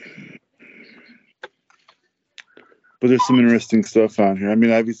there's some interesting stuff on here. I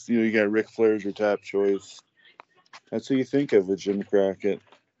mean, obviously, you got Ric Flair as your top choice. That's what you think of with Jim Crockett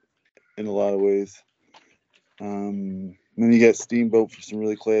in a lot of ways. Then you got Steamboat for some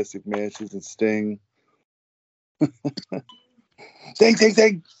really classic matches and Sting.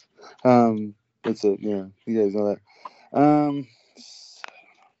 Sting. That's it. Yeah, you guys know that. And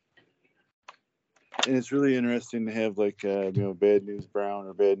it's really interesting to have like Bad News Brown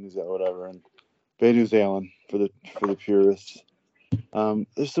or Bad News whatever, and Bad News Allen for the purists.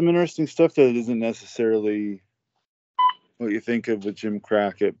 There's some interesting stuff that isn't necessarily what you think of with Jim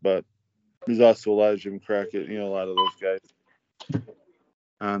Crockett, but there's also a lot of Jim Crockett, a lot of those guys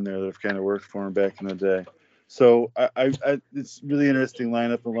on there that have kind of worked for him back in the day. So I it's really interesting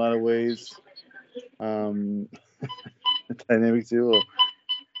lineup in a lot of ways. Dynamic duo.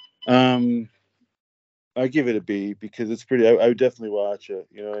 I give it a B because it's pretty. I would definitely watch it.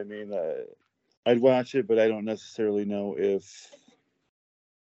 You know what I mean? I'd watch it, but I don't necessarily know if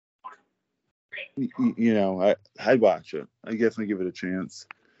I'd watch it. I definitely give it a chance.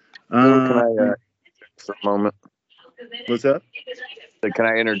 Can I for a moment? What's up? Can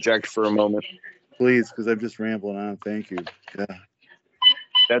I interject for a moment? Please, because I'm just rambling on. Thank you. Yeah.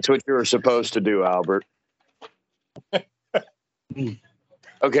 That's what you were supposed to do, Albert.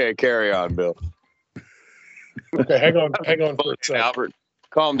 Okay, carry on, Bill. Okay, hang on for a second. Albert.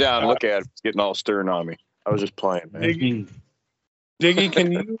 Calm down. Look at him. He's getting all stern on me. I was just playing, man. Diggy,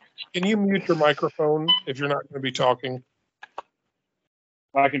 can you mute your microphone if you're not going to be talking?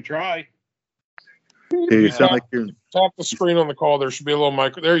 I can try. Hey, you sound like you're Tap the screen on the call. There should be a little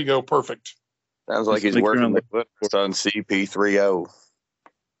micro. There you go. Perfect. Sounds like he's Like you're working on the clips on CP30.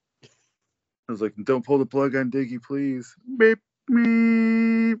 I was like, don't pull the plug on Diggy, please. Beep,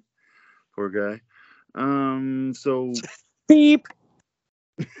 beep. Poor guy. So Beep.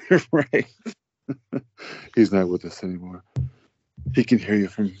 right. He's not with us anymore. He can hear you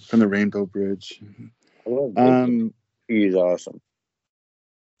from the Rainbow Bridge. He's awesome.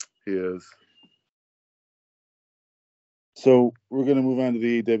 He is. So we're gonna move on to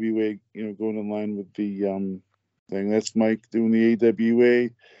the AWA, going in line with the thing. That's Mike doing the AWA.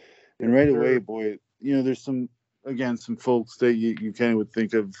 And right away, boy, there's some folks that you kind of would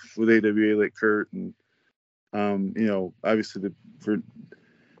think of with AWA like Kurt and obviously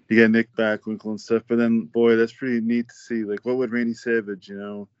you got Nick Backwinkel and stuff, but then boy, that's pretty neat to see. Like, what would Randy Savage,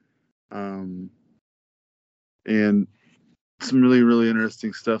 and some really, really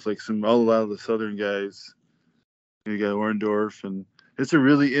interesting stuff, like a lot of the Southern guys. You got Orndorff, and it's a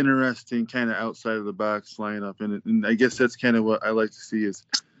really interesting kind of outside of the box lineup, and I guess that's kind of what I like to see is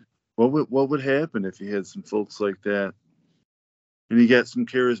what would happen if you had some folks like that, and you got some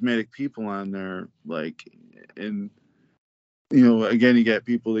charismatic people on there, like, and again, you got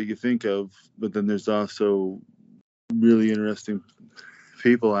people that you think of, but then there's also really interesting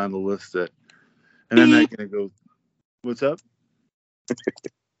people on the list that, and I'm not gonna go. What's up?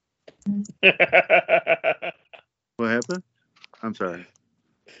 What happened? I'm sorry.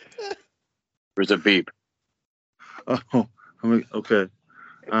 There's a beep. Oh, okay.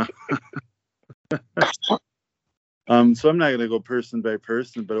 So I'm not going to go person by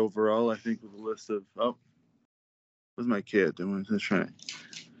person, but overall, I think with a list of, what's my cat doing? Just trying.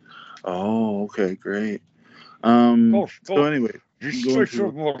 Oh, okay, great. So anyway, going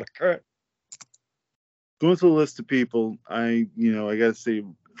through the list of people, I got to say,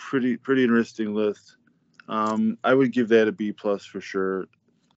 pretty interesting list. I would give that a B+ for sure,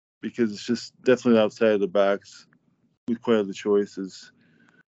 because it's just definitely outside of the box with quite a the choices.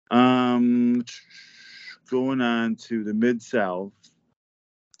 Going on to the Mid-South.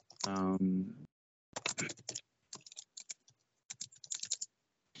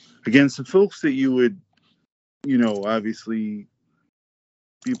 Again, some folks that you would, obviously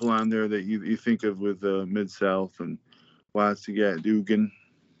people on there that you think of with Mid-South and Watts. You got Dugan,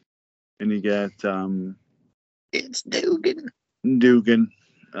 and you got It's Dugan.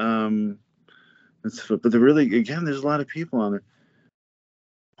 But there's a lot of people on there.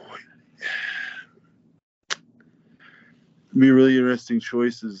 Be really interesting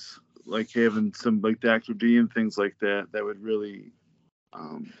choices, like having some like Dr. D and things like that. That would really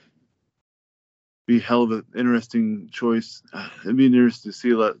be hell of an interesting choice. It'd be interesting to see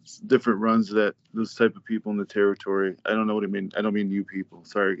a lot of different runs of those type of people in the territory. I don't know what I mean. I don't mean you people.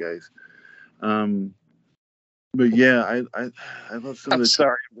 Sorry, guys. But yeah, I love some of the.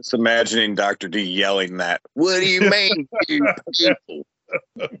 Sorry, I'm just imagining Dr. D yelling that. What do you mean, you people?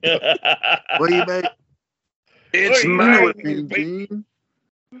 What do you mean? It's You know what I mean, Gene.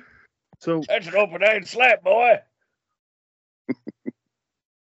 So That's an open hand slap, boy.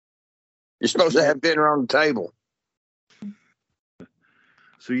 you're supposed to have dinner on the table.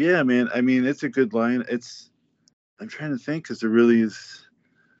 So yeah, man. I mean, it's a good line. I'm trying to think because there really is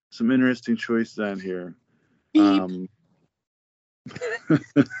some interesting choices on here.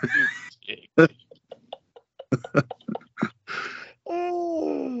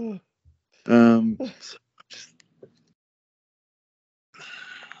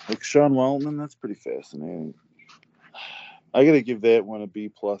 Like Sean Waltman, that's pretty fascinating. I gotta give that one a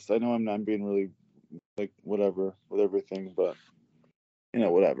B+. I know I'm not being really like whatever with everything, but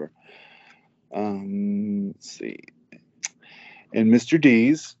whatever. Let's see. And Mr.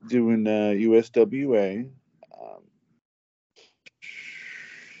 D's doing USWA.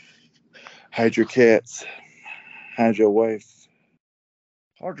 Hide your cats. Hide your wife.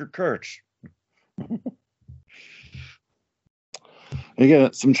 Hide your Kurtz.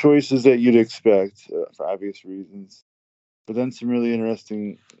 Again, some choices that you'd expect for obvious reasons, but then some really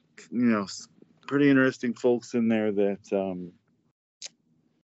interesting, pretty interesting folks in there that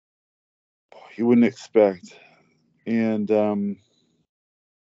you wouldn't expect. And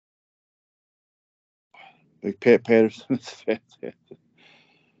like Pat Patterson is fantastic.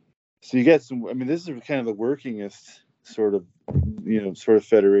 So you got some. I mean, this is kind of the workingest sort of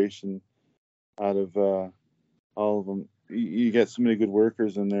federation out of all of them. You got so many good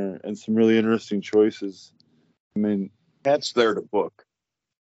workers in there and some really interesting choices. I mean, Pat's there to book.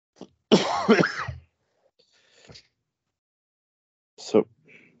 So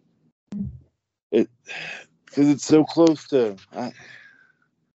because it's so close to. I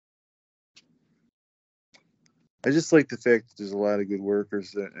just like the fact that there's a lot of good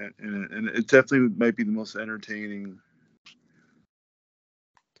workers in it, and it definitely might be the most entertaining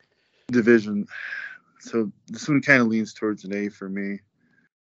division. So this one kind of leans towards an A for me.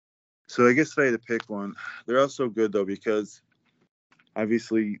 So I guess if I had to pick one, they're all so good though because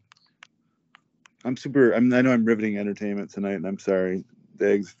obviously I know I'm riveting entertainment tonight, and I'm sorry,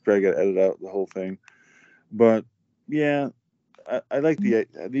 Dags probably got to edit out the whole thing, but yeah, I like the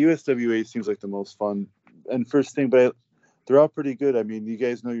USWA seems like the most fun and first thing, but they're all pretty good. I mean, you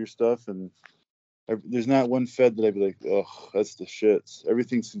guys know your stuff, and there's not one fed that I'd be like, oh, that's the shits.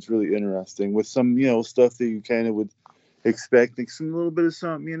 Everything seems really interesting with some, stuff that you kind of would expect, like a little bit of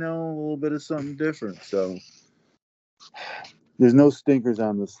something, a little bit of something different. So there's no stinkers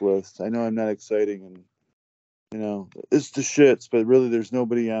on this list. I know I'm not exciting, and it's the shits, but really there's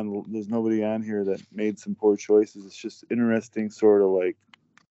nobody on here that made some poor choices. It's just interesting, sort of like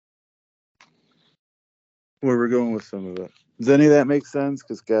where we're going with some of it. Does any of that make sense?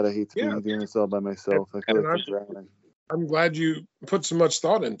 Because God, I hate to be doing this all by myself. I feel like I'm drowning. I'm glad you put so much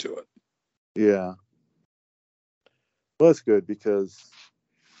thought into it. Yeah. Well, that's good because,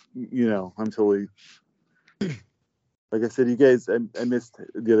 I'm totally. Like I said, you guys, I missed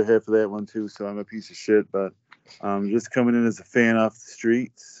the other half of that one too, so I'm a piece of shit. But just coming in as a fan off the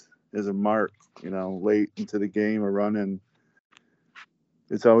streets, as a mark, late into the game or running,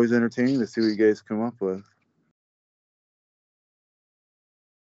 it's always entertaining to see what you guys come up with.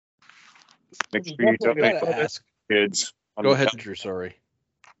 Make sure you donate to ask kids. Go ahead, Drew. Sorry.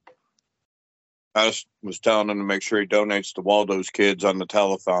 I just was telling him to make sure he donates to Waldo's kids on the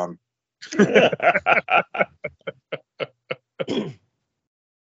telethon.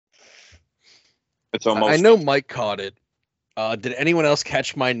 It's almost. I know Mike caught it. Did anyone else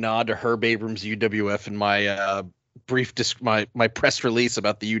catch my nod to Herb Abrams UWF in my brief my press release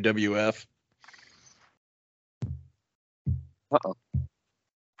about the UWF? Uh-oh.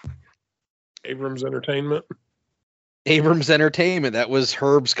 Abrams Entertainment. Abrams Entertainment. That was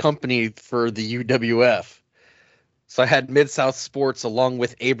Herb's company for the UWF. So I had Mid-South Sports along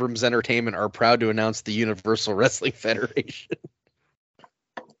with Abrams Entertainment are proud to announce the Universal Wrestling Federation.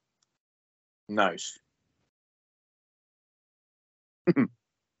 Nice.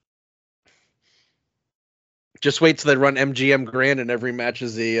 Just wait till they run MGM Grand and every match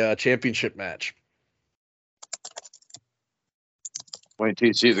is a championship match. Wait till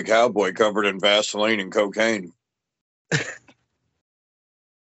you see the cowboy covered in Vaseline and cocaine.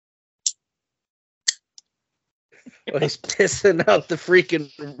 Well, he's pissing out the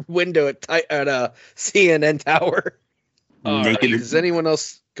freaking window at CNN Tower. Naked. Right. Does anyone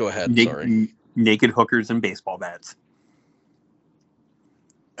else go ahead? Sorry. Naked hookers and baseball bats.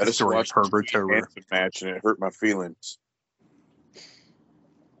 I just Story of watched Herbert the Tober. match and it hurt my feelings.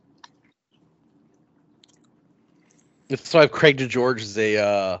 That's why Craig DeGeorge is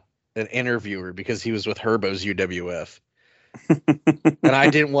an interviewer because he was with Herbo's UWF, and I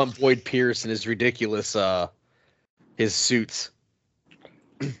didn't want Boyd Pierce and his ridiculous his suits.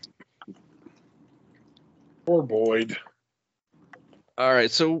 Poor Boyd. All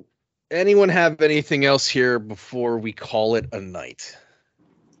right, so anyone have anything else here before we call it a night?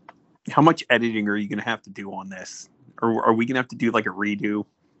 How much editing are you going to have to do on this? Or are we going to have to do like a redo?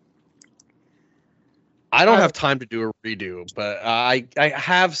 I don't have time to do a redo, but I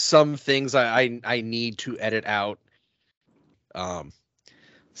have some things I need to edit out. So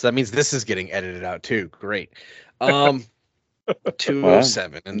that means this is getting edited out too. Great.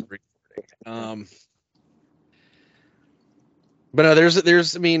 207 and recording. But no,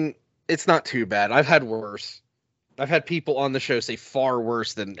 there's I mean, it's not too bad. I've had worse. I've had people on the show say far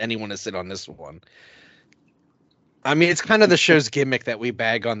worse than anyone has said on this one. I mean, it's kind of the show's gimmick that we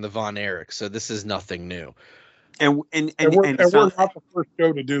bag on the Von Erich, so this is nothing new. And we're not the first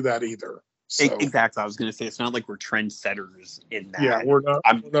show to do that either. So. Exactly. I was going to say it's not like we're trendsetters in that. Yeah, we're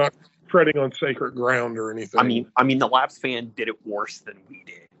not treading on sacred ground or anything. I mean, the Laps fan did it worse than we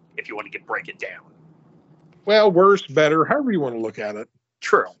did. If you want to break it down. Well, worse, better, however you want to look at it.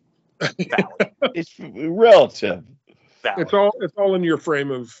 True. Valid. It's relative. Valid. It's all in your frame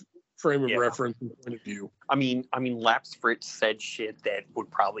of reference and point of view. I mean, Laps Fritz said shit that would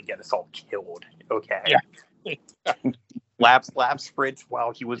probably get us all killed. Okay. Yeah. Laps Fritz,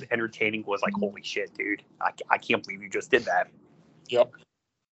 while he was entertaining, was like, "Holy shit, dude! I can't believe you just did that." Yep.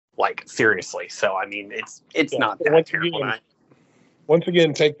 Like seriously. So I mean, it's not that once terrible. Again, once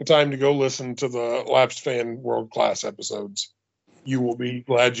again, take the time to go listen to the Lapsed Fan World Class episodes. You will be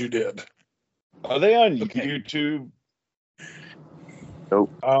glad you did. Are they on Okay. YouTube?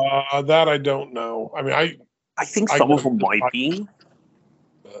 That I don't know. I mean, I think I some of guess them it's might like- be.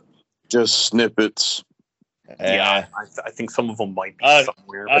 Just snippets. Yeah, I think some of them might be I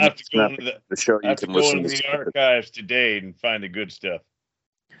somewhere. I have to It's go not into the The show I you have to can go listen into to. the snippets. archives today and find the good stuff.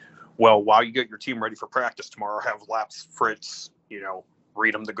 Well, while you get your team ready for practice tomorrow, have Laps Fritz,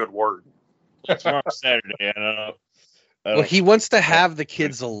 read them the good word. Tomorrow's Saturday. I don't know. Well, he wants to have the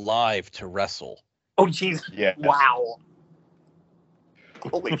kids alive to wrestle. Oh, jeez. Yeah. Wow.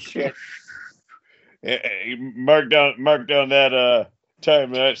 Holy shit. Mark down that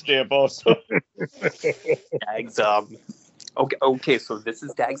time stamp also. Dags, okay, so this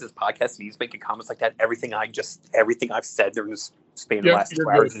is Dags' podcast, and he's making comments like that. Everything I've said there was span the Yep, last 2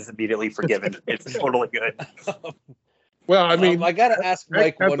 you're hours good. is immediately forgiven. It's totally good. Well, I mean, I gotta ask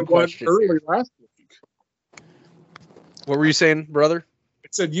Mike had one the question. early Here. last week. What were you saying, brother? I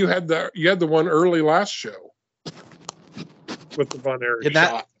said you had the one early last show with the Von Erich Yeah,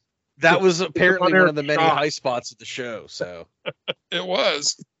 shot. That was apparently one of the Von many Erich high spots of the show. So It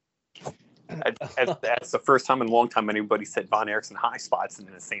was. That's the first time in a long time anybody said Von Erichs and high spots in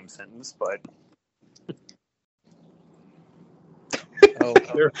the same sentence, but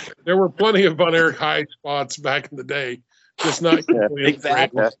There were plenty of Von Erich high spots back in the day, just not usually in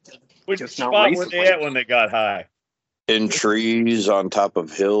Exactly. the Which Just not spot were they recently. at when they got high? In trees, on top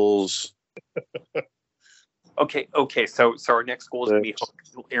of hills. okay. So our next goal is going to be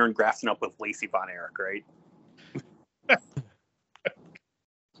hook Aaron Grafton up with Lacey Von Erich, right?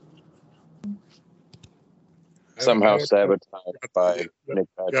 Somehow I don't know sabotaged by Nick if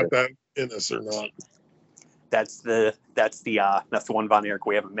Patrick. got that in us or not. That's the one Von Erich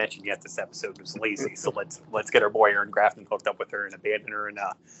we haven't mentioned yet. This episode was Lacey, so let's get our boy Aaron Grafton hooked up with her and abandon her in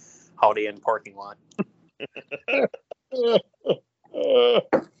a Holiday Inn parking lot.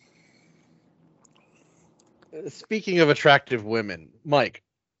 speaking of attractive women, Mike,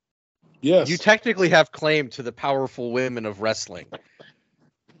 Yes. you technically have claim to the powerful women of wrestling.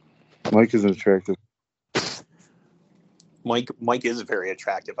 Mike is attractive. Mike is very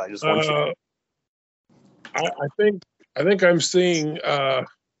attractive. I just want you. I think I'm seeing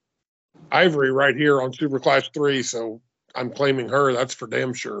Ivory right here on Superclass 3, so I'm claiming her. That's for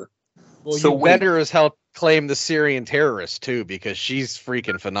damn sure. Well, So you wait. better as hell claim the Syrian terrorist too, because she's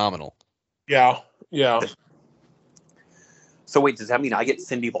freaking phenomenal. Yeah. So wait, does that mean I get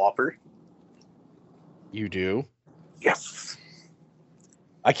Cyndi Lauper? You do. Yes.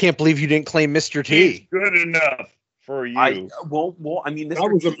 I can't believe you didn't claim Mr. He's T. good enough for you. I mean, That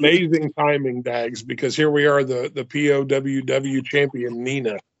Mr. was T- amazing timing, Dags, because here we are, the POWW champion,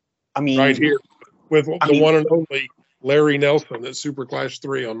 Nina, I mean, right here with the mean- one and only Larry Nelson at Superclass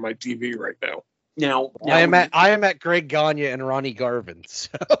 3 on my TV right now. Now I am at Greg Gagne and Ronnie Garvin. So.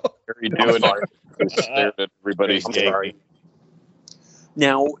 What are you doing? Just stared at everybody. I'm sorry.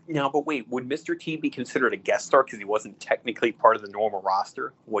 Now, but wait, would Mr. T be considered a guest star because he wasn't technically part of the normal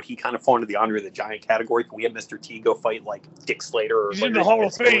roster? Would he kind of fall into the Andre the Giant category? Could we have Mr. T go fight like Dick Slater? Or He's in the Hall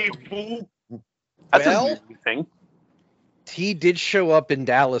of Fame, fool. That's Well- a new thing. T did show up in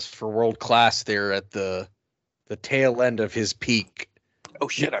Dallas for World Class there at the tail end of his peak. Oh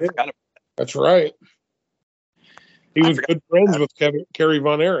shit, I forgot about That's right. He I was forgot good friends with Kerry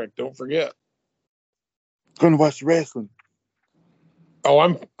Von Erich. Don't forget. Going to watch wrestling. Oh,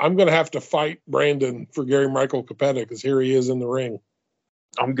 I'm going to have to fight Brandon for Gary Michael Capetta because here he is in the ring.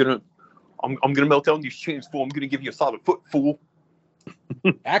 I'm gonna melt down these chains, fool. I'm gonna give you a solid foot, fool.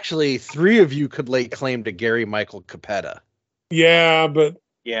 Actually, 3 of you could lay claim to Gary Michael Capetta. Yeah, but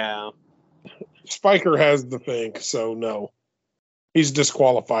Yeah. Spiker has the thing, so no. He's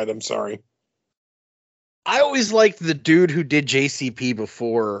disqualified. I'm sorry. I always liked the dude who did JCP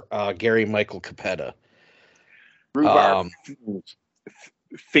before Gary Michael Capetta.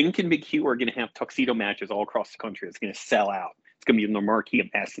 Fink and McHugh are gonna have tuxedo matches all across the country. It's gonna sell out. It's gonna be in the marquee at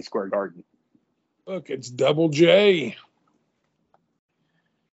Madison Square Garden. Look, it's Double J.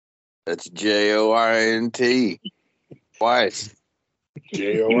 That's JOINT. Twice.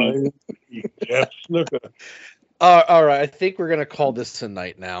 J-O-I. Jeff Snooker. All right, I think we're gonna call this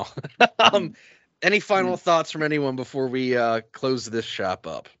tonight now. Any final thoughts from anyone before we close this shop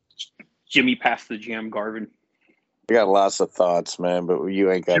up? Jimmy passed the jam, Garvin. We got lots of thoughts, man, but you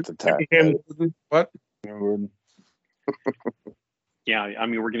ain't got the time. What? Yeah, I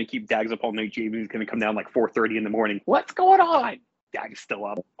mean, we're gonna keep Dags up all night. Jamie's gonna come down like 4:30 in the morning. What's going on? Dags still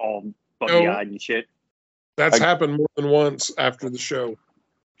up, all buggy-eyed and shit. That's happened more than once after the show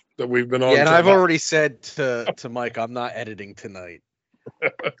that we've been on. Yeah, and I've tonight. already said to Mike, I'm not editing tonight.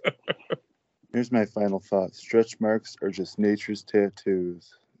 Yeah, Here's my final thought. Stretch marks are just nature's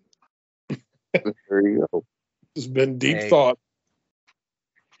tattoos. There you go. This has been deep Hey. thought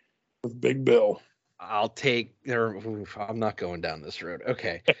with Big Bill. I'll take. I'm not going down this road.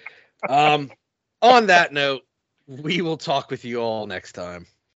 Okay. On that note, we will talk with you all next time.